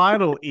the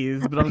title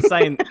is, but I'm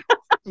saying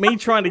me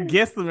trying to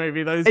guess the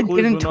movie, those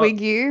clues didn't twig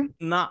you?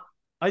 Nah.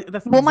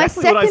 That's my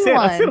second what I said.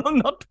 one. I said I'm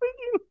not twigging.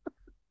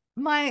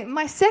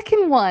 My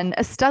second one,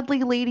 a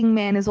Studley leading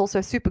man is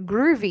also super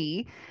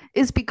groovy,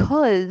 is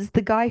because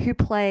the guy who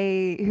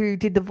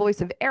did the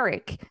voice of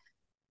Eric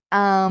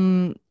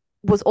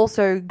was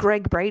also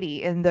Greg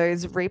Brady in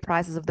those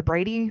reprises of the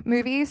Brady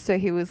movies. So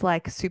he was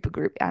like super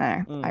groovy.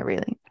 I don't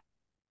know.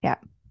 Yeah.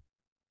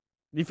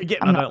 You forget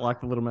I don't like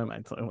The Little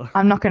Mermaid. So.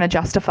 I'm not going to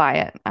justify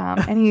it.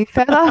 Any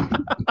further?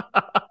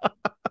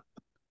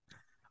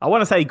 I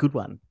want to say good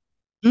one.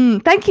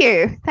 Thank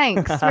you.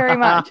 Thanks very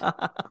much.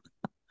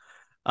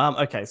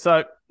 Okay,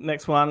 so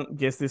next one.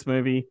 Guess this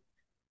movie.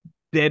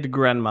 Dead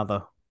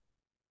Grandmother.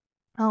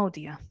 Oh,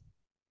 dear.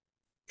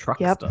 Truckster.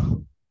 Yep.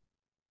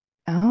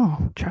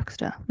 Oh,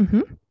 Truckster.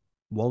 Mm-hmm.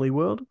 Wally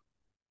World.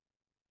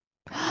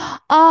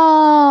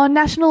 Oh,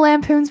 National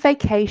Lampoon's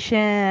Vacation.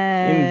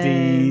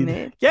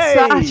 Indeed. Yay!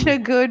 Such a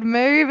good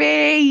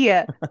movie.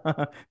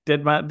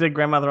 Dead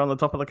grandmother on the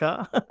top of the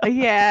car.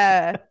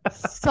 Yeah.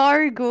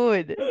 So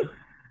good.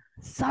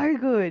 So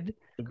good.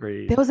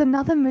 Agreed. There was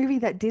another movie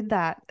that did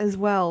that as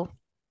well,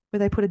 where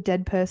they put a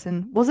dead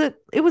person.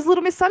 It was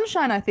Little Miss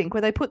Sunshine, I think,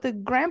 where they put the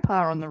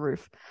grandpa on the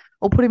roof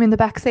or put him in the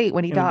back seat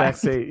when he died. In the back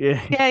seat, yeah.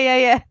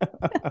 Yeah.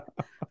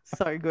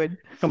 So good.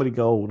 Comedy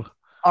gold.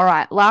 All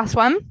right, last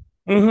one.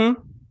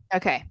 Mm-hmm.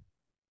 Okay.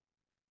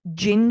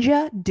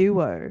 Ginger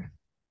Duo.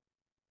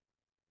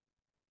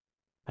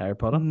 Harry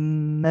Potter.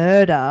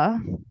 Murder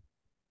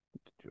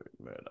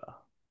Murder.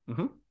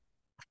 Mm-hmm.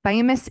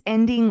 Famous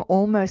ending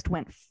almost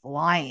went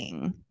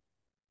flying.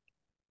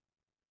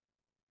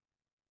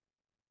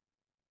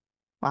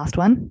 Last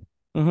one.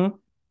 Mm-hmm.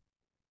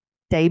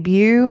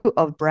 Debut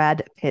of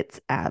Brad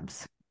Pitt's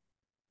abs.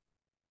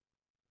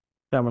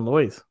 Thelma and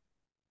Louise.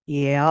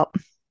 Yep.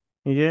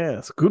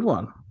 Yes, good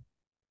one.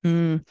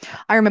 I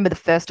remember the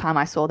first time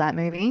I saw that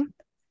movie.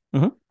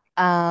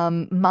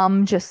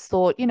 Mum just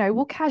thought,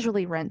 we'll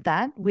casually rent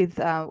that with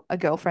a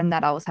girlfriend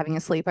that I was having a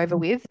sleepover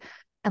with.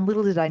 And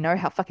little did I know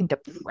how fucking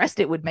depressed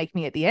it would make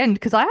me at the end,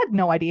 because I had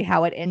no idea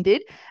how it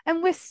ended.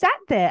 And we're sat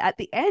there at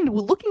the end,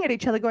 we're looking at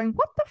each other going,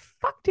 what the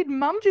fuck did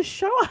Mum just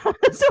show us?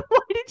 Why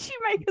did she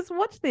make us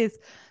watch this?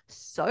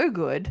 So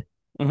good.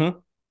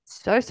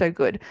 So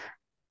good.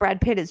 Brad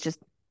Pitt is just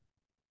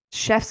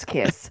chef's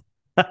kiss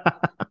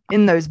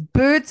in those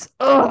boots.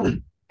 Ugh.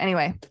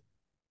 Anyway,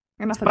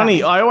 enough it's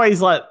funny. I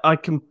always I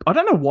don't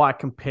know why I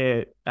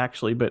compare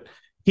actually, but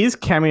his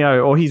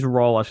cameo, or his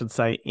role, I should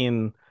say,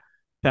 in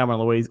Thelma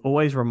and Louise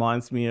always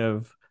reminds me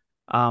of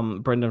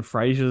Brendan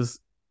Fraser's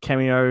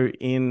cameo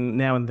in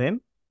Now and Then.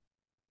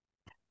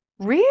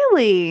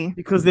 Really?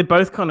 Because they're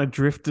both kind of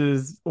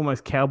drifters,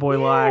 almost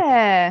cowboy-like.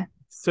 Yeah.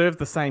 Serve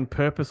the same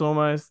purpose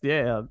almost.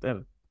 Yeah.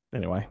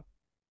 Anyway.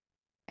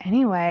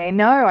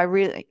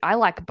 No, I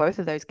like both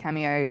of those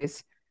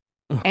cameos.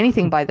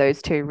 Anything by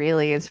those two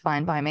really is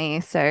fine by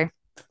me. So,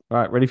 all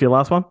right, ready for your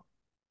last one?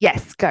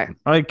 Yes, go.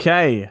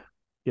 Okay.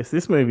 Guess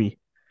this movie.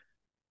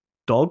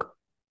 Dog.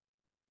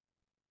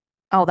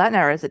 Oh, that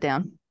narrows it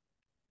down.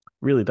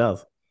 Really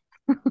does.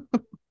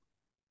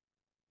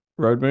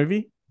 Road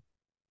movie.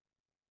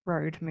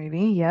 Road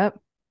movie. Yep.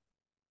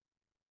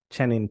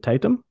 Channing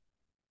Tatum.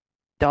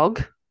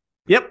 Dog.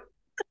 Yep.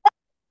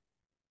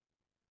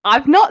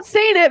 I've not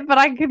seen it, but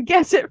I could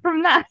guess it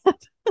from that.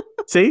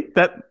 See,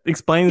 that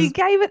explains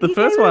the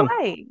first one.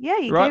 Away. Yeah,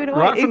 you right, gave it away.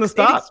 Right from the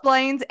start. It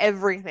explains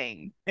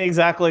everything.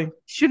 Exactly.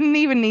 Shouldn't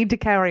even need to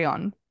carry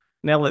on.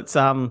 Now let's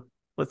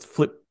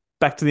flip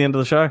back to the end of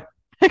the show.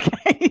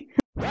 Okay.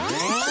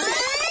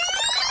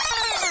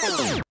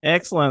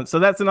 Excellent. So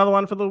that's another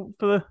one for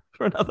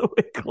another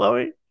week,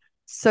 Chloe.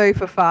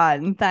 Super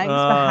fun. Thanks for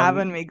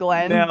having me,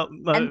 Glenn.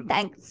 And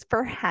thanks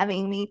for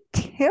having me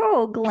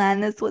too,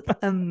 Glenn. This was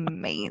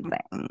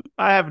amazing.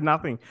 I have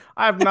nothing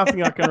I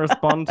can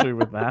respond to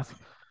with that.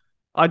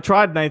 I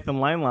tried Nathan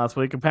Lane last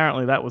week.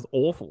 Apparently that was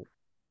awful.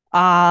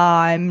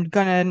 I'm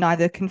going to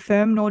neither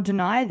confirm nor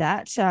deny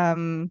that.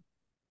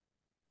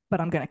 But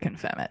I'm going to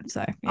confirm it.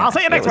 So I'll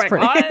see you next week.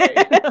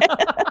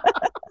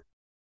 Bye.